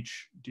for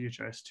each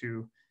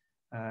DHIS2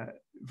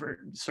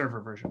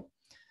 server version.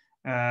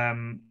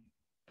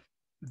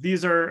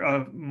 these are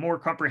a more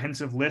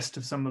comprehensive list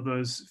of some of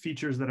those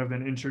features that have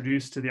been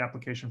introduced to the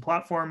application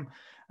platform.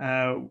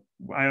 I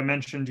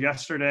mentioned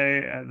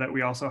yesterday that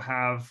we also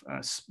have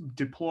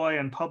deploy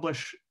and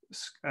publish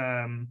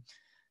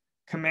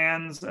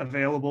commands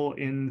available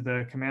in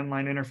the command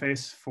line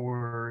interface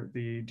for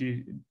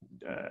the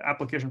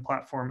application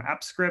platform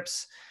app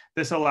scripts.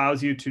 This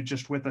allows you to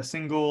just with a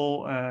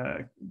single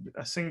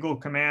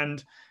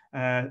command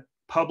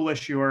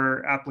publish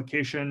your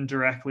application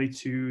directly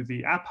to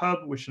the App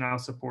Hub, which now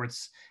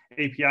supports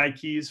API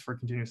keys for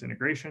continuous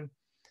integration.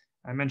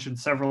 I mentioned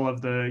several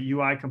of the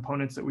UI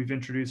components that we've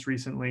introduced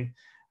recently.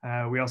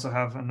 We also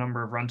have a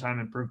number of runtime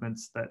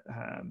improvements that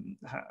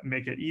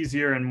make it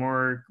easier and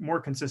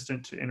more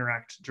consistent to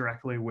interact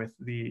directly with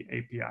the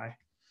API.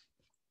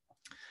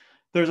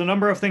 There's a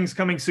number of things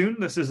coming soon.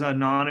 This is a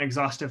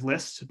non-exhaustive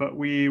list, but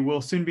we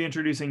will soon be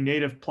introducing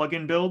native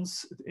plugin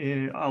builds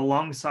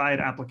alongside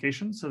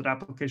applications so that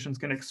applications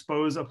can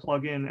expose a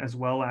plugin as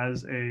well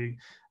as a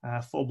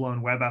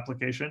full-blown web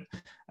application.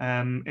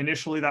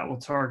 Initially, that will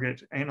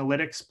target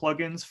analytics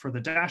plugins for the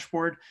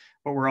dashboard,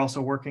 but we're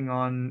also working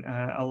on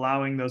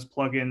allowing those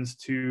plugins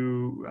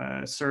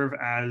to serve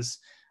as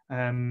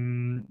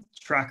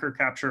tracker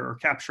capture or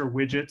capture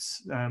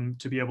widgets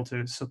to be able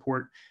to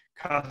support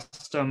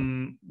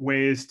custom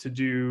ways to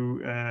do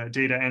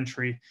data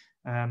entry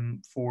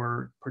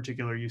for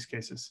particular use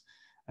cases.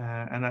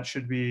 And that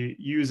should be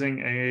using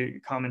a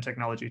common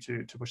technology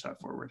to push that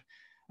forward.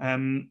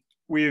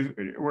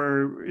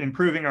 We're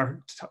improving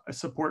our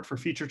support for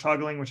feature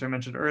toggling, which I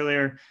mentioned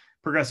earlier,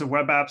 progressive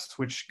web apps,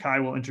 which Kai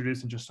will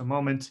introduce in just a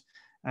moment.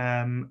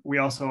 We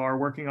also are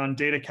working on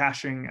data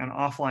caching and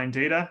offline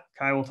data.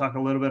 Kai will talk a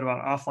little bit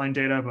about offline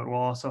data, but we'll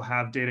also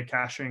have data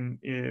caching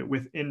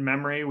within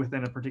memory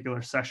within a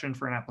particular session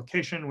for an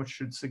application, which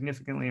should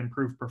significantly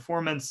improve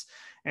performance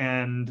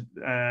and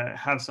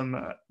have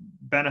some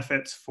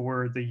benefits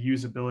for the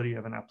usability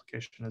of an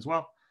application as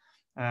well.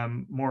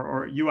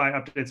 More UI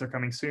updates are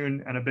coming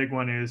soon, and a big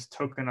one is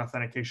token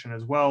authentication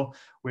as well,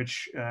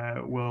 which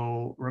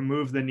will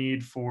remove the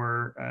need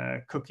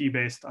for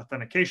cookie-based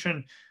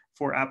authentication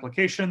for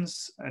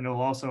applications, and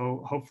it'll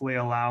also hopefully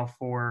allow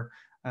for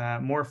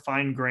more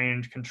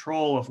fine-grained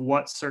control of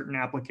what certain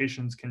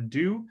applications can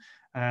do.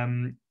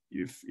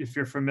 If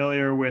you're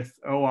familiar with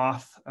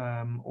OAuth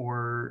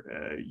or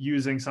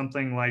using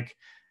something like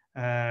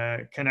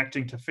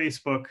connecting to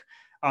Facebook,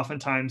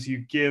 oftentimes you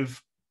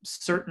give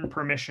certain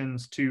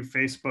permissions to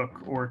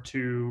Facebook or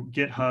to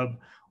GitHub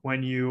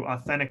when you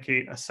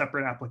authenticate a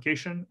separate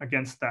application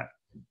against that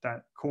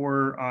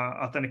core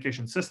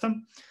authentication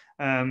system.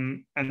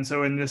 And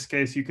so in this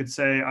case, you could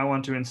say, I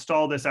want to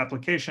install this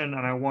application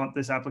and I want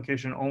this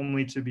application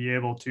only to be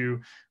able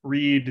to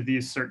read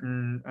these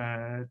certain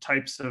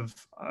types of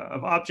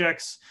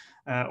objects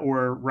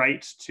or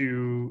write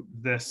to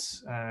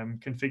this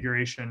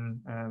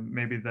configuration,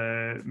 maybe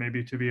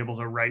to be able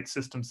to write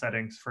system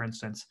settings, for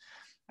instance.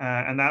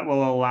 And that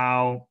will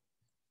allow,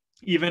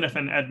 even if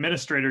an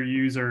administrator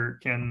user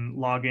can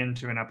log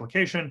into an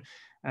application,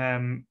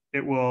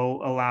 it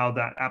will allow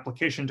that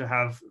application to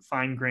have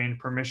fine-grained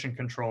permission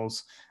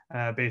controls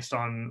based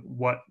on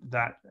what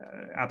that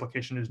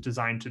application is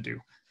designed to do.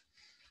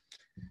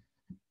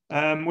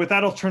 With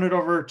that, I'll turn it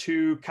over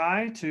to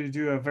Kai to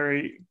do a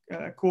very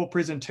cool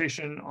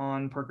presentation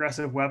on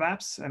progressive web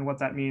apps and what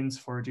that means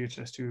for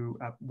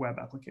DHIS2 web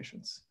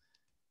applications.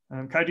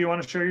 Kai, do you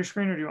want to share your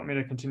screen or do you want me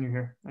to continue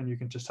here? And you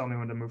can just tell me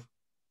when to move.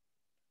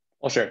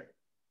 I'll share it.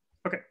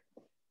 Okay.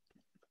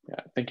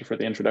 Yeah, thank you for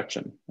the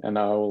introduction. And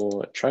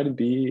I'll try to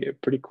be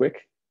pretty quick,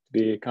 to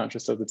be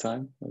conscious of the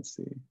time. Let's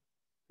see, I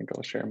think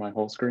I'll share my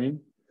whole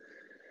screen.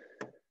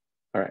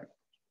 All right,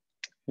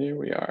 here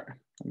we are.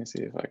 Let me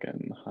see if I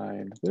can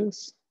hide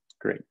this.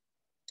 Great.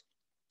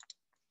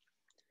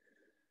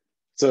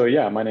 So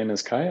yeah, my name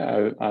is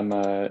Kai. I'm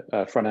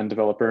a front-end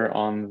developer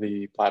on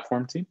the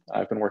platform team.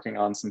 I've been working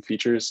on some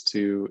features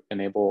to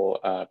enable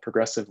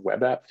progressive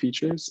web app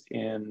features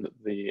in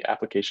the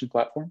application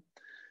platform.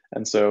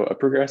 And so a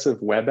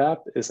progressive web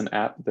app is an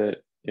app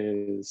that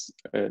is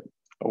a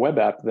web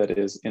app that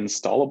is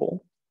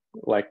installable,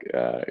 like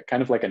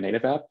kind of like a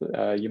native app.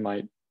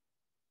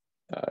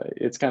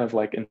 It's kind of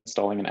like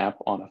installing an app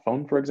on a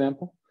phone, for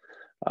example.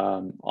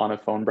 On a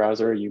phone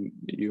browser,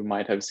 you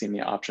might have seen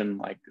the option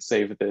like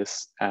save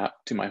this app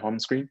to my home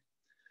screen.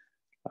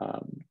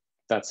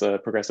 That's a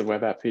progressive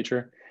web app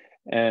feature.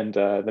 And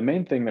the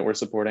main thing that we're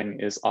supporting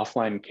is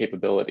offline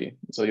capability.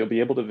 So you'll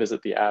be able to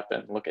visit the app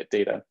and look at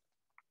data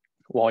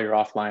while you're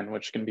offline,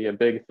 which can be a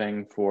big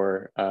thing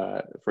for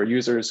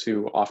users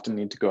who often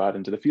need to go out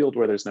into the field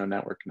where there's no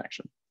network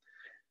connection.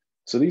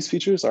 So these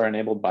features are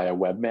enabled by a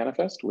web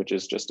manifest, which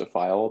is just a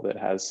file that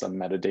has some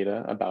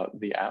metadata about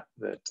the app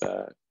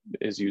that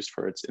is used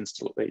for its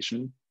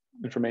installation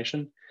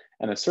information,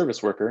 and a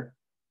service worker,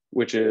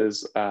 which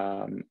is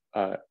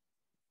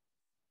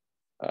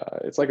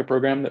it's like a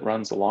program that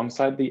runs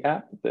alongside the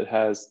app that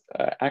has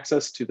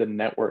access to the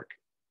network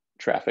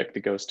traffic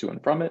that goes to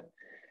and from it,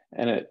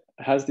 and it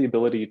has the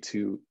ability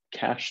to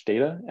cache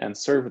data and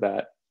serve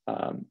that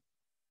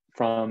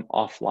from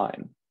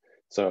offline.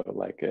 So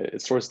like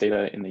it stores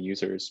data in the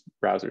user's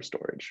browser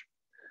storage.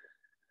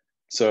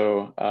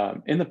 So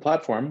in the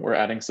platform, we're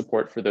adding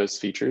support for those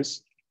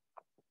features.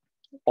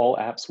 All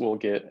apps will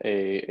get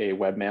a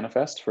web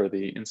manifest for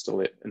the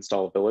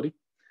installability.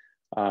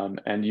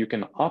 And you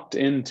can opt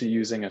in to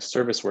using a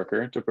service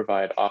worker to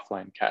provide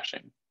offline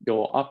caching.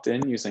 You'll opt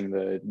in using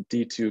the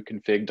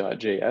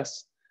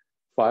d2config.js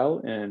file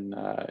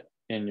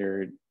in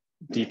your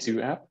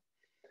D2 app.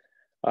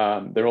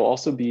 There will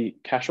also be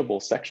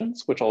cacheable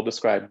sections, which I'll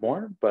describe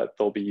more, but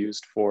they'll be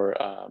used for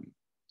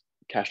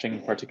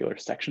caching particular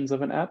sections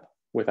of an app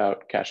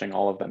without caching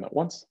all of them at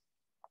once.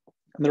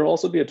 And there will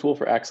also be a tool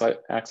for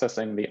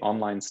accessing the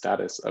online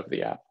status of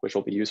the app, which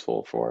will be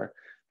useful for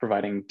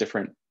providing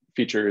different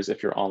features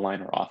if you're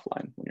online or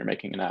offline when you're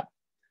making an app.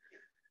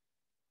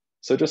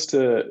 So just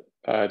to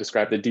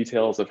describe the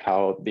details of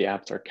how the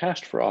apps are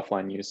cached for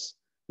offline use,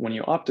 when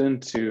you opt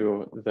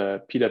into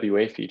the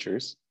PWA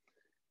features,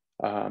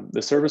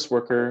 the service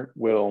worker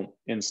will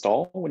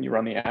install when you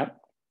run the app,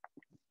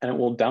 and it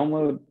will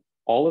download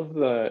all of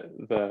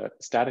the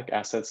static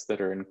assets that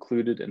are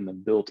included in the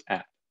built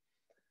app.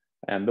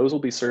 And those will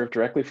be served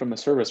directly from the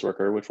service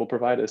worker, which will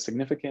provide a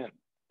significant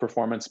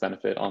performance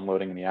benefit on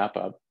loading the app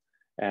up.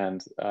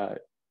 And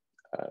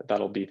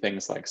that'll be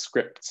things like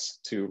scripts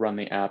to run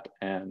the app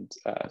and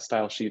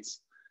style sheets.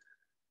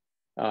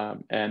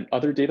 And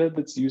other data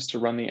that's used to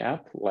run the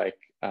app, like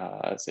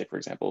say, for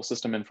example,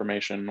 system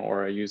information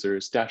or a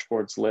user's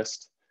dashboards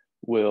list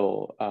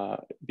will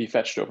be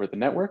fetched over the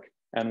network.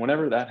 And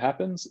whenever that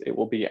happens, it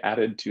will be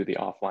added to the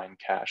offline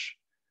cache.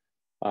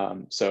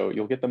 So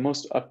you'll get the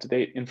most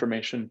up-to-date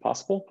information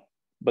possible.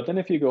 But then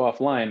if you go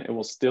offline, it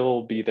will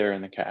still be there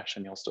in the cache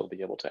and you'll still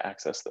be able to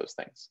access those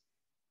things.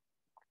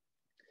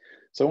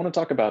 So I want to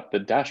talk about the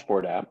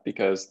dashboard app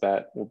because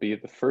that will be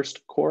the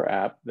first core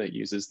app that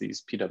uses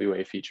these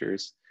PWA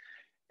features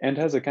and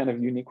has a kind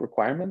of unique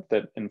requirement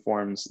that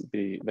informs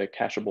the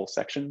cacheable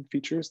section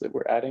features that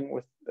we're adding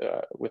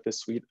with this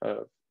suite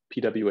of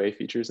PWA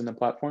features in the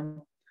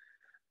platform.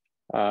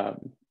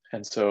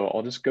 And so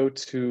I'll just go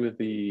to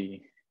the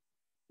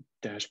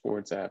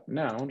dashboards app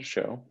now to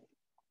show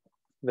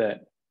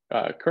that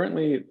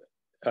currently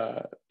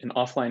an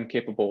offline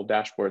capable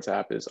dashboards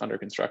app is under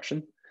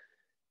construction.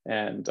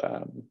 And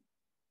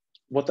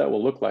what that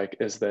will look like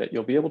is that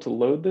you'll be able to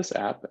load this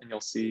app and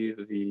you'll see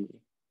the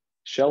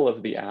shell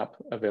of the app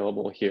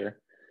available here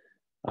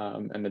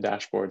and the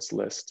dashboards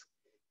list.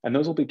 And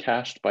those will be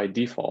cached by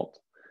default,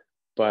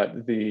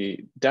 but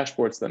the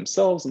dashboards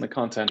themselves and the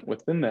content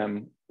within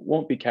them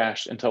won't be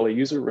cached until a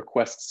user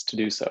requests to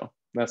do so.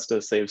 That's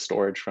to save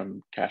storage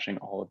from caching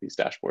all of these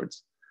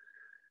dashboards.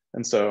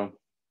 And so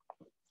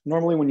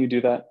normally when you do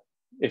that,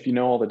 if you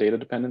know all the data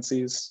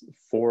dependencies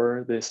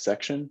for this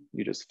section,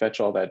 you just fetch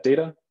all that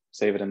data,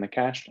 save it in the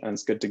cache, and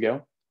it's good to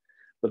go.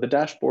 But the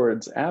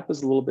dashboards app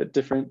is a little bit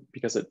different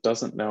because it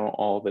doesn't know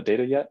all the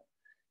data yet.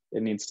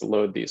 It needs to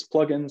load these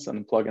plugins,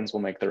 and the plugins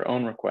will make their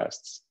own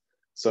requests.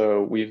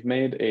 So we've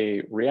made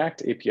a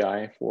React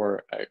API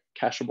for a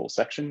cacheable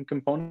section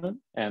component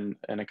and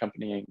an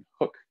accompanying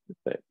hook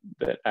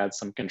that adds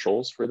some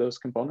controls for those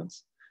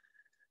components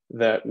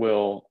that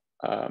will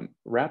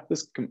wrap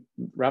this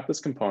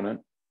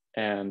component.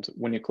 And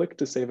when you click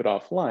to save it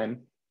offline,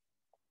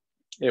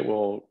 it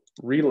will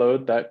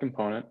reload that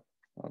component.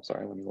 Oh, I'm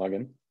sorry, let me log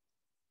in.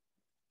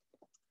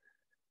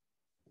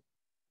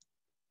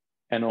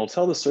 And it will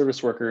tell the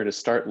service worker to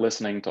start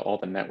listening to all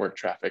the network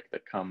traffic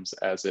that comes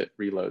as it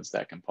reloads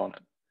that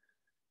component.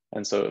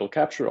 And so it'll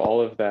capture all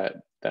of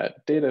that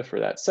data for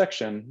that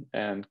section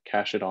and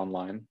cache it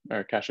online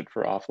or cache it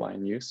for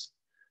offline use.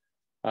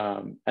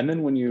 And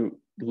then when you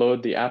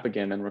load the app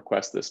again and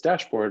request this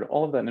dashboard,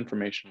 all of that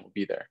information will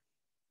be there.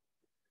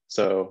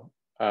 So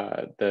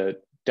the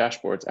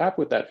dashboards app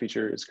with that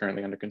feature is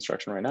currently under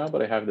construction right now,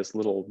 but I have this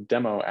little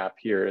demo app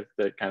here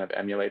that kind of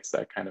emulates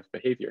that kind of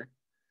behavior.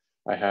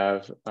 I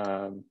have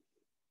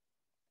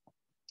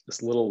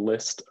this little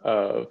list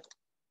of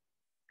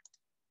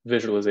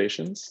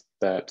visualizations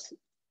that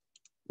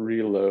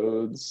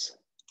reloads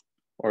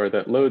or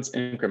that loads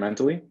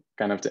incrementally,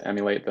 kind of to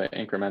emulate the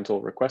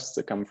incremental requests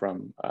that come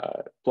from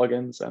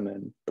plugins, and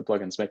then the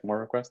plugins make more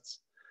requests.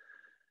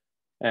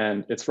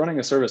 And it's running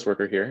a service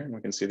worker here, and we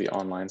can see the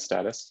online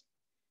status.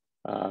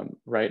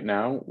 Right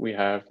now, we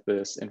have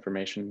this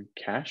information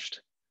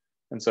cached.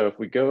 And so if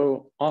we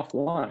go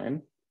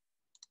offline,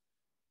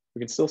 we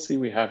can still see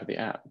we have the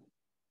app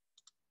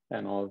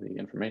and all of the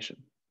information.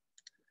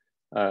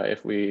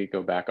 If we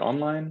go back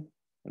online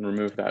and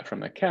remove that from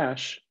the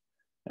cache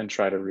and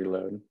try to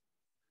reload.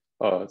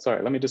 Oh,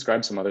 sorry, let me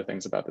describe some other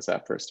things about this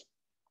app first.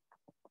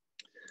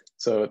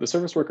 So the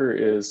service worker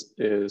is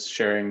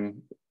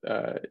storing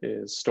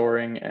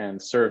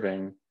and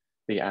serving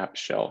the app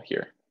shell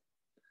here.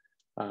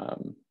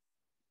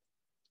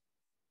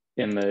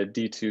 In the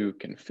D2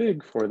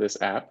 config for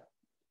this app,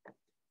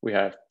 we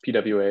have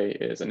PWA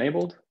is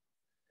enabled.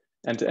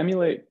 And to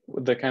emulate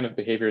the kind of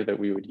behavior that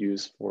we would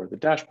use for the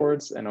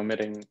dashboards and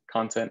omitting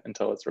content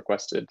until it's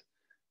requested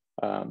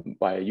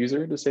by a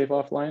user to save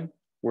offline,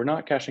 we're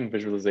not caching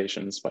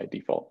visualizations by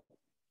default.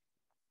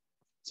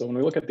 So when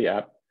we look at the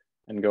app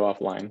and go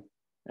offline,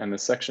 and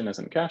this section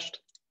isn't cached,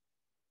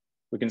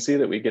 we can see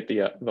that we get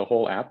the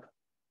whole app,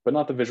 but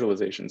not the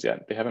visualizations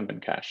yet. They haven't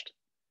been cached.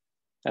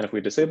 And if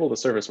we disable the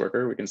service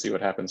worker, we can see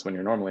what happens when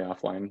you're normally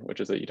offline, which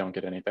is that you don't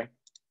get anything.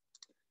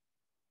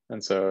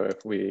 And so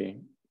if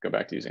we go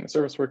back to using the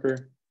service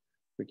worker,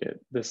 we get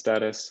this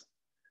status.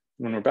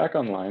 When we're back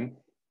online,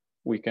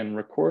 we can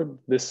record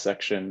this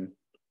section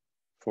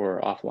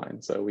for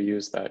offline. So we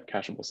use that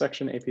cacheable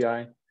section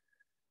API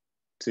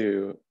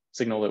to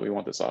signal that we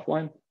want this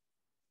offline.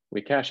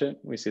 We cache it,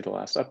 we see the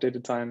last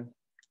updated time,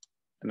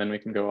 and then we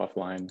can go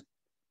offline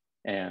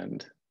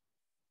and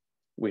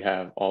we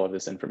have all of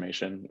this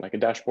information like a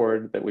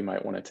dashboard that we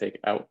might want to take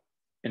out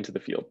into the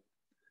field.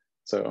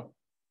 So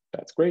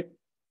that's great.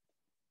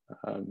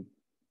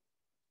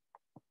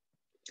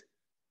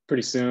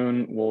 Pretty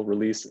soon we'll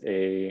release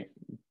a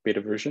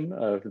beta version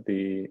of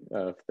the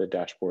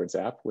dashboards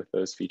app with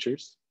those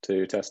features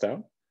to test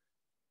out.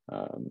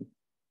 And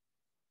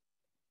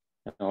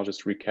I'll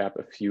just recap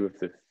a few of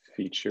the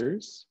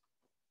features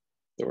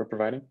that we're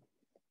providing.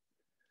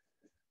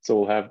 So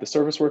we'll have the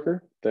service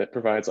worker that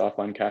provides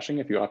offline caching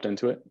if you opt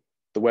into it,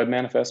 the web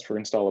manifest for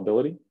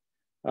installability.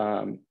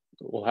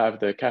 We'll have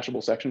the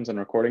cacheable sections and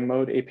recording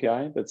mode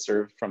API that's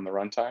served from the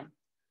runtime.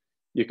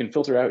 You can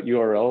filter out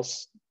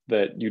URLs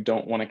that you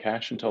don't want to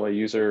cache until a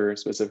user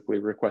specifically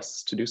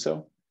requests to do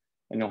so,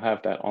 and you'll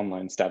have that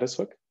online status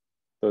hook.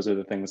 Those are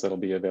the things that'll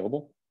be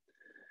available.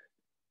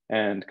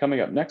 And coming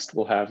up next,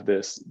 we'll have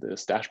this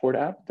dashboard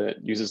app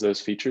that uses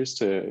those features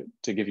to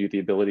give you the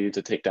ability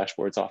to take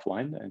dashboards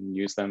offline and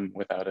use them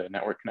without a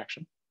network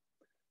connection.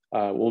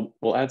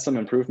 We'll add some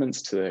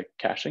improvements to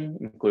caching,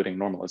 including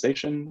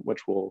normalization,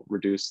 which will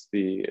reduce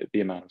the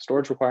amount of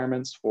storage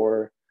requirements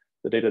for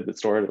the data that's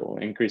stored. It will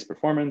increase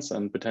performance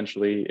and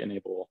potentially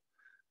enable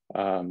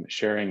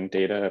sharing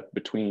data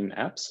between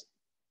apps.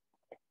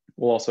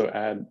 We'll also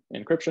add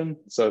encryption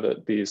so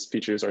that these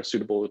features are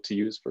suitable to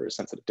use for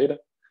sensitive data.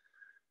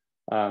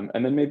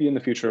 And then maybe in the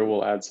future,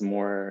 we'll add some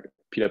more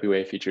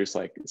PWA features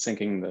like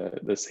syncing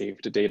the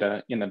saved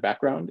data in the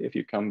background. If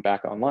you come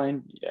back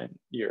online, and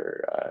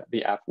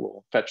the app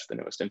will fetch the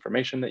newest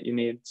information that you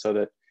need so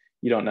that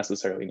you don't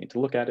necessarily need to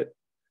look at it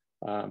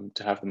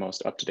to have the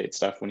most up-to-date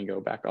stuff when you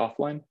go back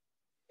offline.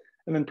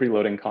 And then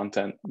preloading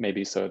content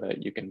maybe so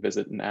that you can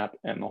visit an app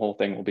and the whole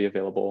thing will be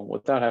available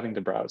without having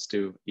to browse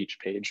to each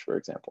page, for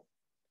example.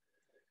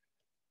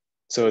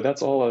 So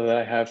that's all that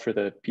I have for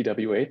the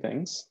PWA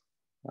things.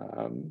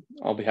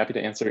 I'll be happy to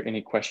answer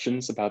any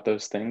questions about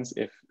those things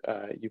if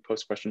you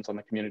post questions on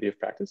the community of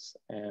practice,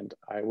 and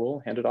I will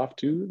hand it off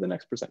to the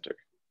next presenter.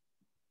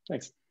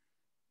 Thanks.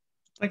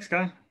 Thanks,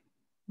 Guy.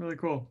 Really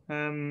cool.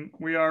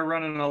 We are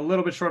running a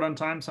little bit short on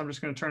time, so I'm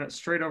just going to turn it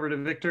straight over to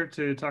Victor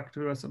to talk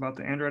to us about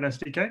the Android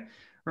SDK.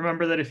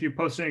 Remember that if you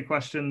post any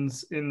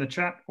questions in the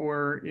chat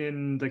or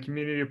in the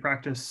community of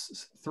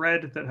practice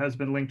thread that has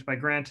been linked by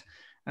Grant,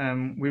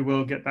 we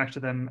will get back to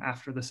them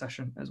after the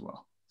session as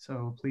well.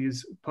 So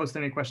please post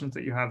any questions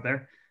that you have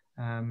there.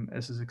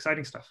 This is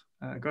exciting stuff.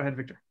 Go ahead,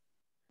 Victor.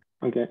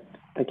 Okay,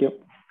 thank you.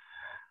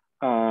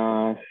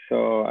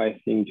 So I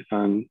think you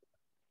can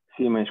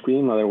see my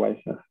screen, otherwise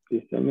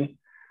please tell me.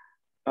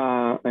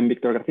 I'm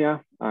Victor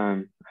Garcia.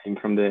 I'm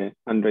from the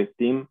Android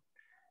team,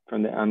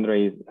 from the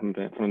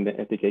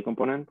SDK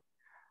component.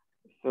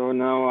 So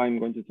now I'm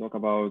going to talk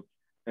about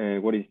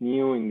what is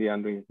new in the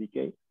Android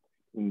SDK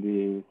in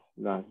this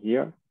last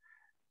year.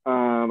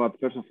 But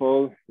first of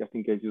all, just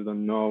in case you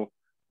don't know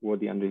what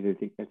the Android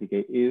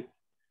SDK is,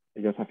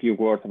 just a few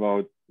words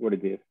about what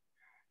it is.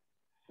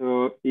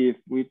 So if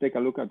we take a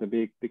look at the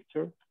big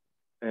picture,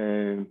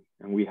 and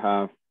we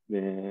have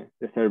the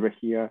server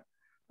here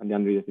and the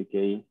Android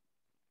SDK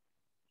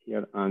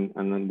here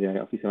and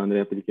the official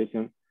Android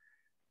application.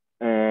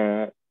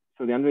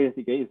 So the Android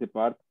SDK is a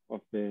part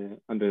of the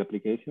Android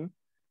application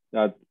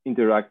that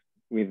interacts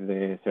with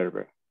the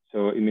server.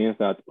 So it means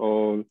that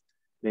all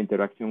the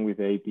interaction with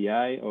the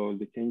API, all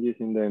the changes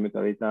in the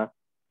metadata,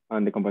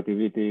 and the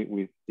compatibility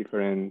with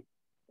different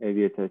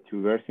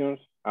DHIS2 versions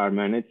are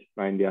managed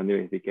by the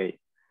Android SDK.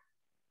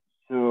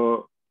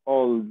 So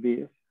all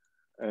this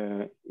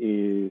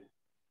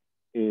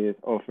is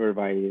offered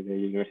by the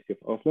University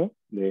of Oslo.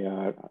 They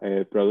are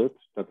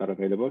products that are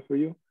available for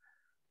you.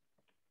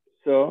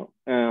 So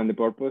the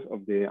purpose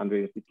of the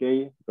Android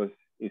SDK, because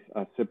it's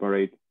a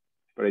separated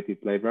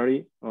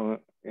library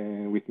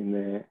within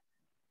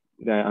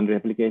the Android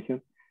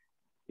application,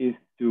 is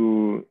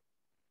to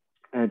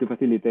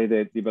facilitate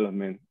the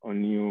development of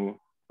new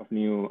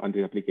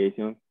Android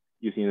applications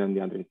using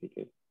the Android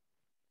SDK.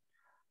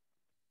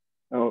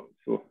 Oh,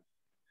 so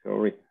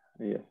sorry,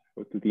 yes,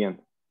 go to the end.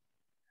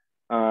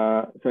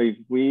 So if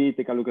we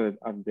take a look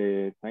at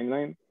the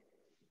timeline,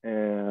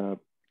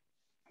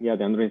 yeah,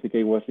 the Android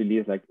SDK was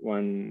released like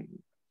one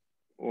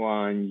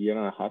year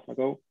and a half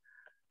ago.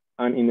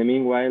 And in the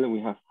meanwhile,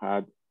 we have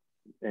had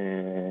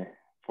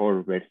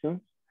 4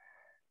 versions.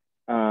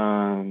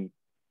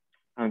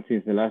 And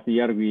since the last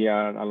year, we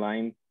are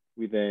aligned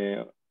with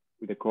the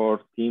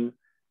core team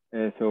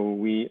So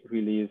we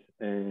release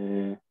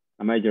a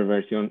major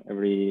version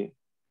every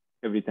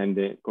time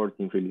the core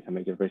team release a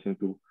major version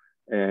to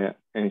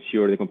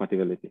ensure the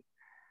compatibility.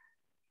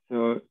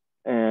 So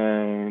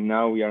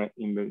now we are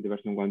in the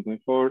version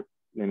 1.4.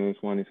 The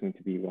next one is going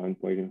to be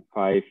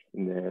 1.5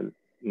 in the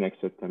next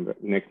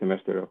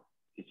semester of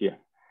this year.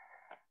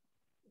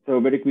 So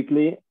very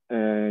quickly,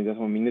 just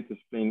 1 minute to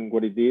explain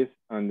what it is,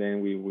 and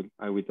then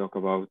I will talk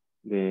about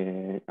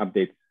the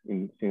updates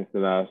since the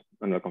last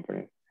annual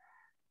conference.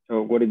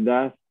 So what it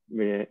does,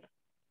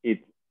 it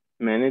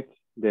manages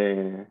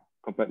the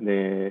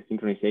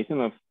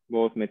synchronization of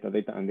both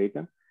metadata and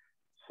data.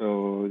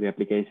 So the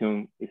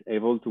application is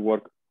able to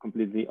work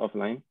completely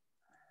offline.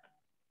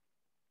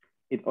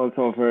 It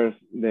also offers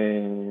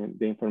the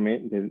data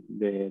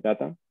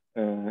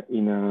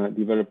in a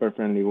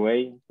developer-friendly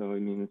way. So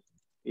it means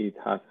it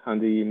has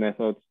handy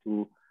methods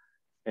to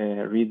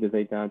read the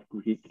data,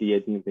 to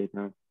create new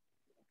data,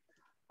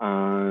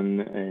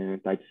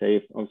 and type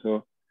safe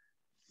also.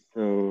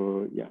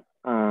 So yeah,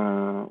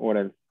 what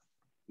else?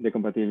 The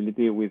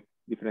compatibility with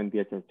different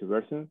DHIS2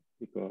 versions,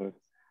 because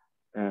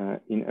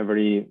in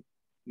every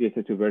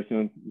DHIS2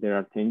 version, there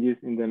are changes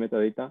in the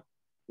metadata,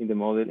 in the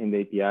model, in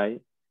the API.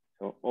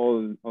 So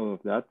all of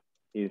that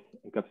is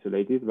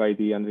encapsulated by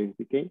the Android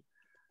SDK.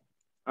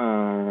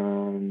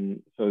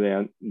 So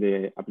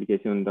the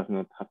application does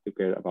not have to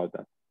care about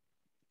that.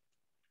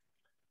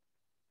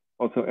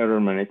 Also error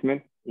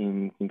management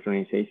in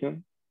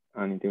synchronization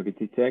and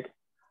integrity check,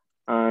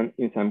 and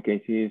in some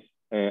cases,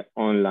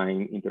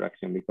 online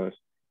interaction, because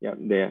yeah,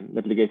 the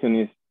application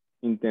is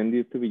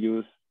intended to be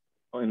used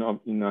in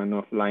an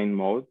offline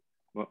mode,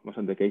 most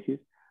of the cases,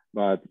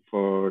 but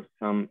for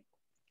some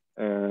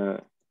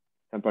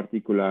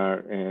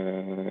particular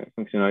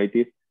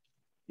functionalities,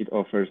 it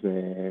offers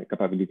the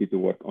capability to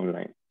work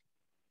online.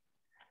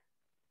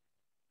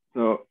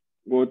 So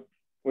what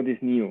is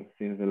new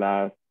since the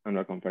last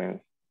annual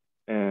conference?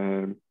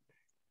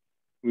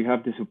 We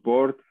have the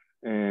support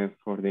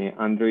for the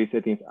Android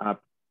settings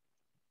app.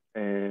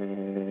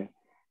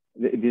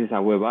 This is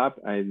a web app.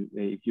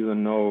 If you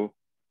don't know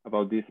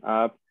about this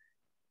app,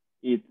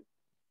 it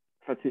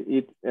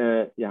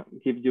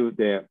gives you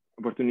the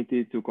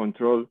opportunity to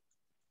control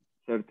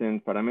certain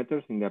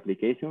parameters in the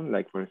application,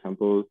 like for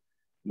example,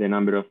 the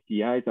number of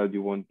TIs that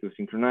you want to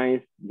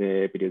synchronize,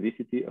 the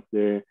periodicity of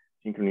the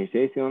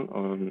synchronization,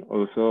 and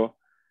also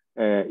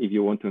if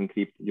you want to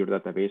encrypt your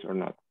database or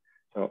not.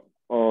 So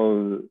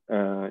all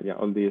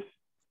these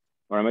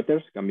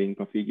parameters can be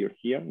configured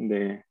here in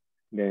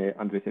the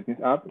Android settings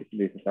app.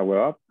 This is a web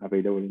app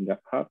available in the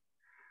app,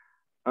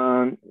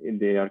 and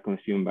they are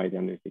consumed by the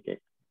Android SDK.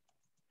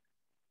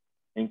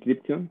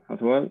 Encryption as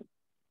well.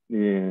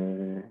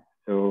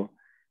 So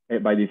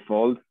by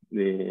default,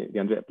 the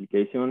Android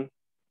application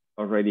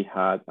already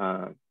had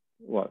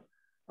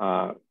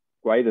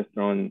quite a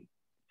strong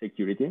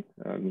security.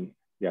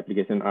 The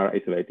applications are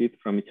isolated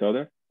from each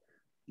other,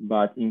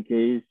 but in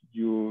case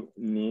you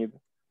need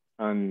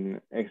an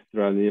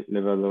extra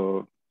level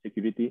of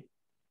security,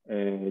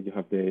 you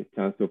have the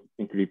chance to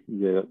encrypt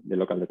the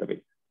local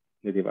database,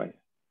 the device.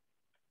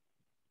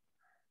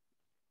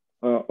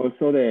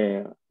 Also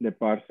the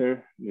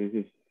parser, this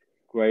is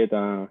quite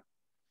a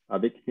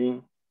big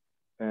thing.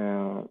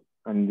 And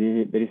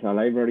there is a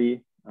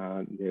library,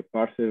 the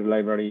parser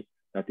library,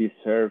 that is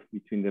served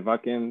between the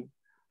backend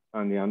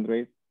and the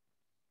Android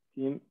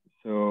team.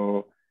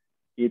 So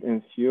it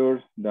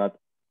ensures that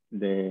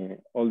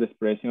all the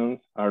expressions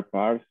are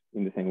parsed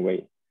in the same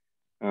way.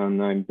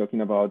 And I'm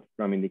talking about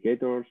from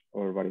indicators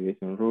or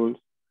validation rules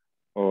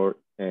or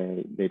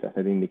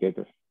dataset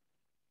indicators.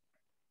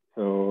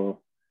 So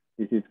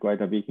this is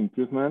quite a big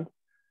improvement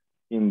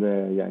in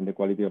the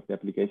quality of the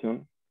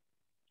application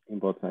in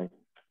both sides.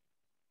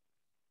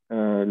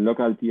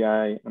 Local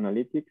TI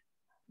analytics.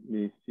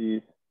 This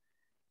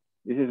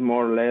is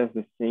more or less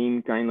the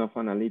same kind of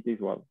analytics.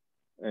 Well,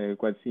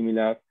 quite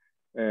similar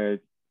to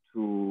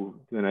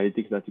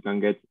analytics that you can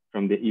get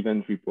from the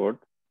event report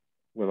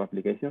web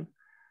application,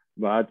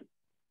 but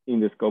in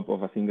the scope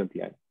of a single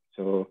TI.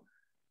 So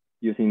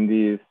using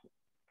this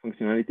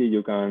functionality,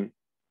 you can,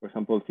 for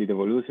example, see the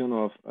evolution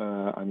of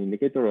an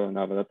indicator or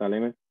another data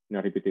element in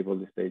a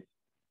repeatable stage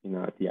in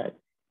a TI.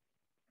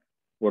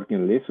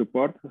 Working list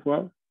support as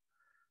well.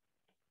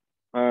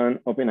 And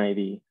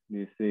OpenID,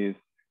 this is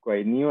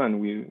quite new and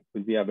will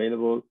be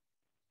available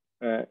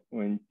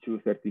when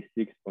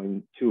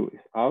 236.2 is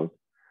out.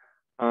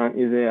 And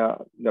is the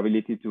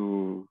ability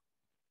to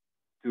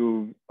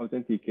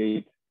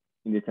authenticate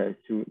in the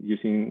DHIS2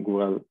 using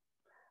Google,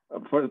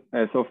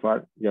 so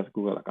far, just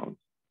Google accounts.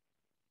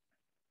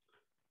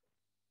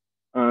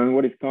 And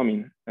what is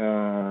coming?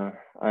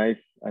 I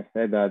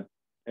said that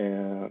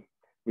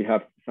we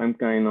have some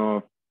kind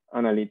of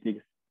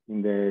analytics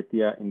in the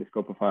TI, in the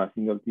scope of a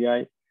single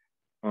TI.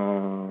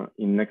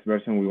 In next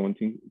version, we want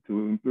to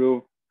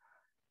improve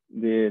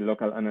the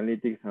local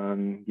analytics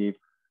and give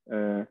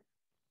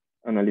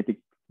analytic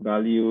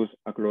values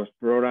across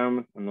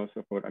programs and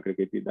also for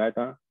aggregated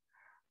data,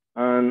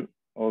 and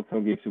also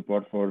give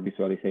support for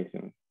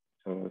visualization.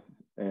 So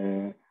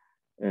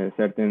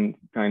certain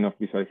kind of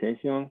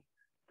visualization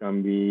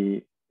can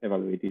be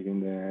evaluated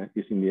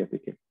using the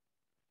SDK.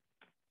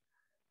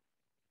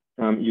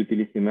 Some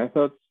utility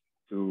methods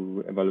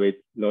to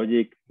evaluate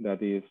logic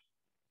that is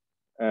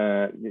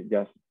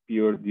just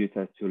pure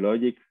DHIS2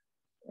 logic.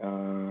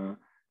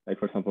 Like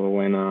for example,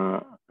 when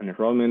an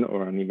enrollment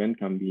or an event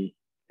can be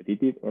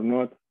edited or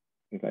not,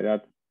 things like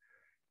that.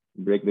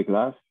 Break the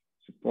glass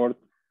support,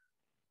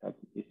 that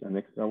is an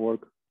extra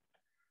work.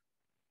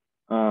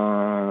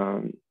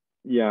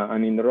 Yeah,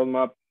 and in the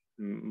roadmap,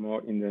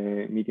 more in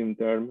the medium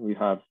term, we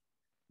have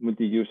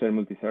multi-user,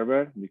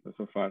 multi-server, because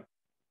so far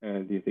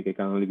the SDK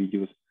can only be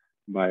used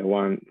by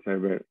one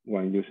server,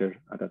 one user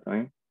at a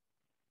time.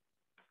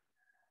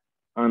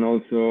 And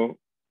also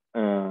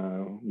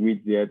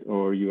widget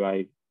or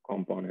UI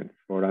components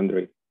for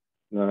Android,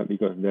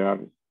 because there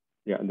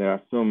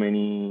are so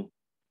many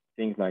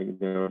things like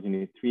the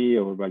origin tree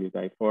or value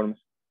type forms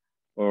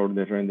or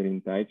the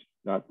rendering types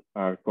that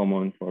are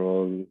common for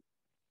all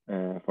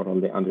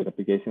the Android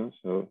applications.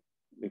 So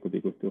it could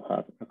be good to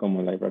have a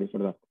common library for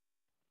that.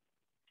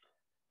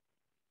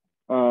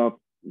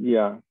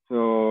 Yeah,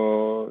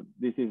 so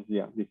this is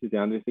the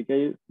Android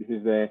SDK. This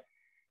is the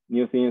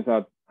new things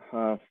that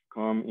have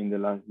come in the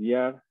last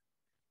year.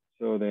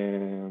 So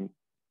the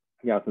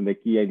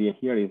key idea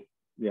here is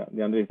the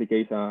Android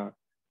SDK is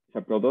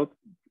a product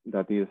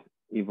that is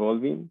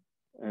evolving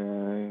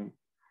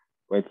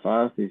quite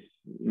fast.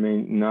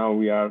 Now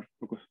we are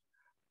focused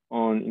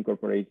on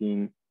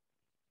incorporating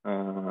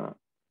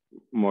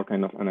more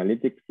kind of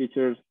analytic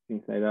features,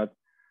 things like that.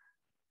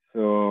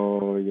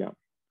 So yeah,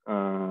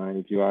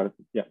 if you are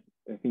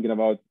thinking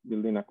about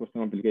building a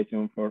custom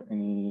application for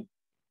any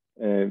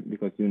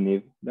because you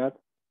need that,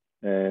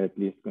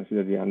 please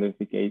consider the Android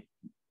SDK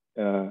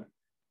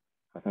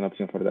as an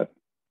option for that.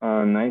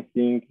 And I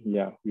think we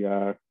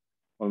are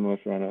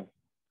almost run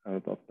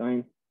out of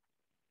time,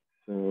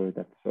 so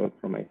that's all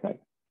from my side.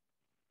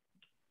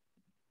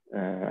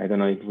 I don't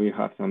know if we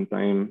have some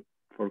time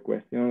for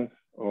questions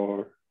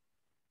or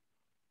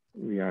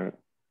we are.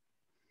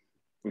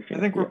 I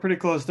think we're pretty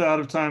close to out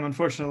of time,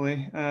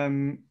 unfortunately.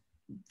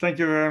 Thank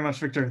you very much,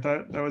 Victor.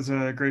 That was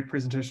a great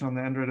presentation on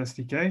the Android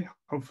SDK.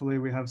 Hopefully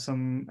we have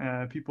some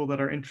people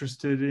that are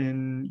interested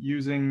in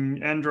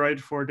using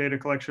Android for data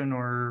collection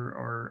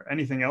or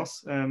anything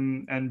else,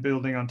 and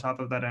building on top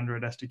of that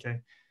Android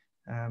SDK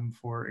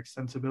for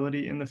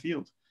extensibility in the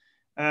field.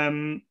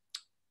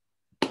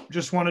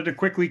 Just wanted to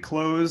quickly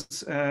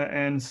close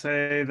and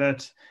say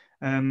that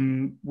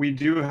we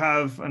do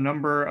have a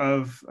number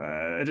of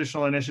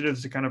additional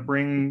initiatives to kind of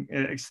bring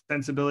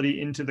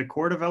extensibility into the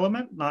core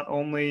development, not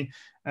only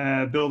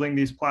building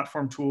these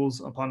platform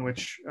tools upon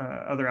which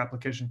other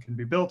applications can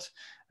be built,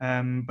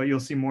 but you'll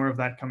see more of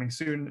that coming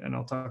soon. And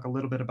I'll talk a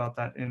little bit about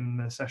that in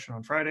the session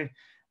on Friday.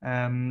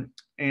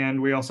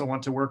 And we also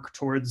want to work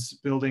towards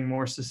building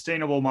more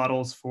sustainable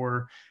models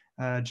for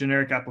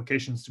generic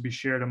applications to be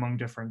shared among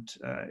different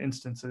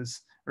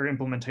instances or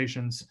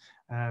implementations,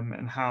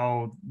 and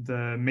how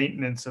the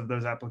maintenance of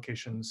those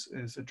applications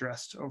is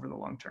addressed over the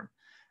long term.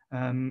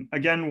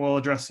 Again, we'll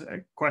address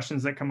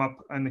questions that come up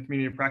in the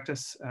community of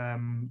practice,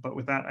 but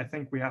with that, I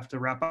think we have to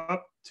wrap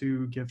up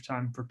to give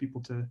time for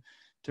people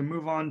to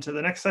move on to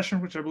the next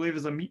session, which I believe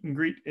is a meet and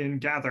greet in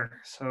Gather.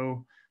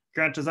 So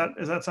Grant, does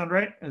that sound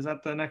right? Is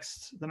that the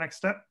next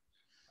step?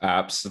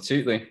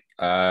 Absolutely.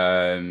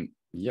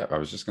 Yeah, I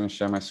was just going to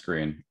share my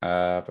screen.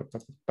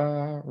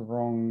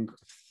 Wrong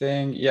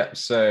thing. Yeah,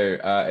 so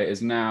it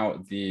is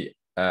now the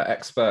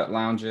expert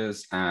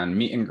lounges and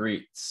meet and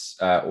greets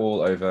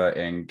all over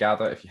in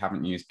Gather. If you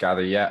haven't used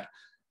Gather yet,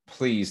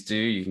 please do.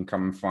 You can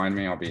come and find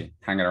me. I'll be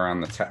hanging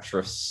around the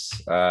Tetris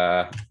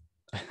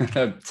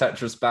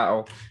Tetris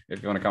battle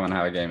if you want to come and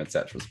have a game of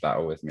Tetris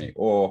battle with me,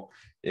 or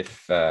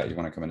if you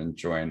want to come in and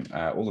join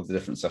all of the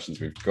different sessions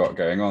we've got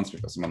going on. So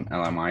we've got some on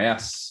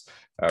LMIS.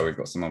 We've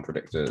got some on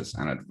predictors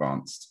and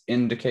advanced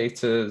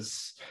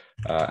indicators,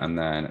 and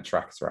then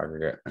tracker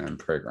aggregate and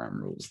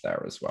program rules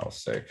there as well.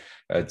 So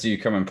do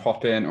come and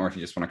pop in, or if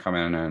you just want to come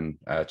in and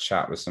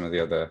chat with some of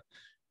the other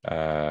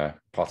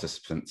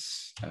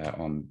participants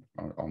on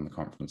the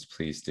conference,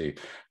 please do.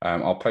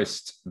 I'll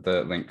post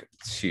the link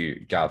to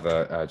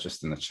Gather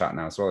just in the chat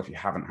now as well. If you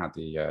haven't had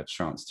the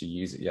chance to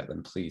use it yet,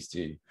 then please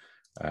do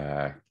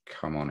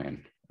come on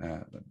in.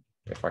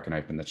 If I can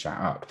open the chat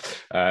up.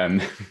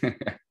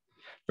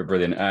 But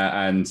brilliant.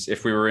 And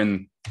if we were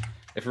in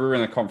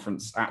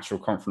the actual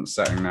conference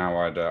setting now,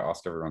 I'd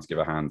ask everyone to give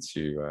a hand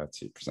to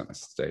present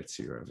us today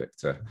to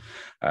Victor,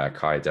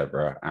 Kai,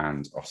 Deborah,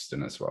 and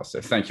Austin as well. So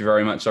thank you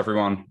very much,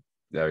 everyone.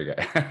 There we go.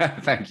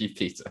 Thank you,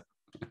 Peter.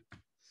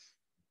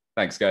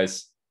 Thanks,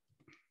 guys.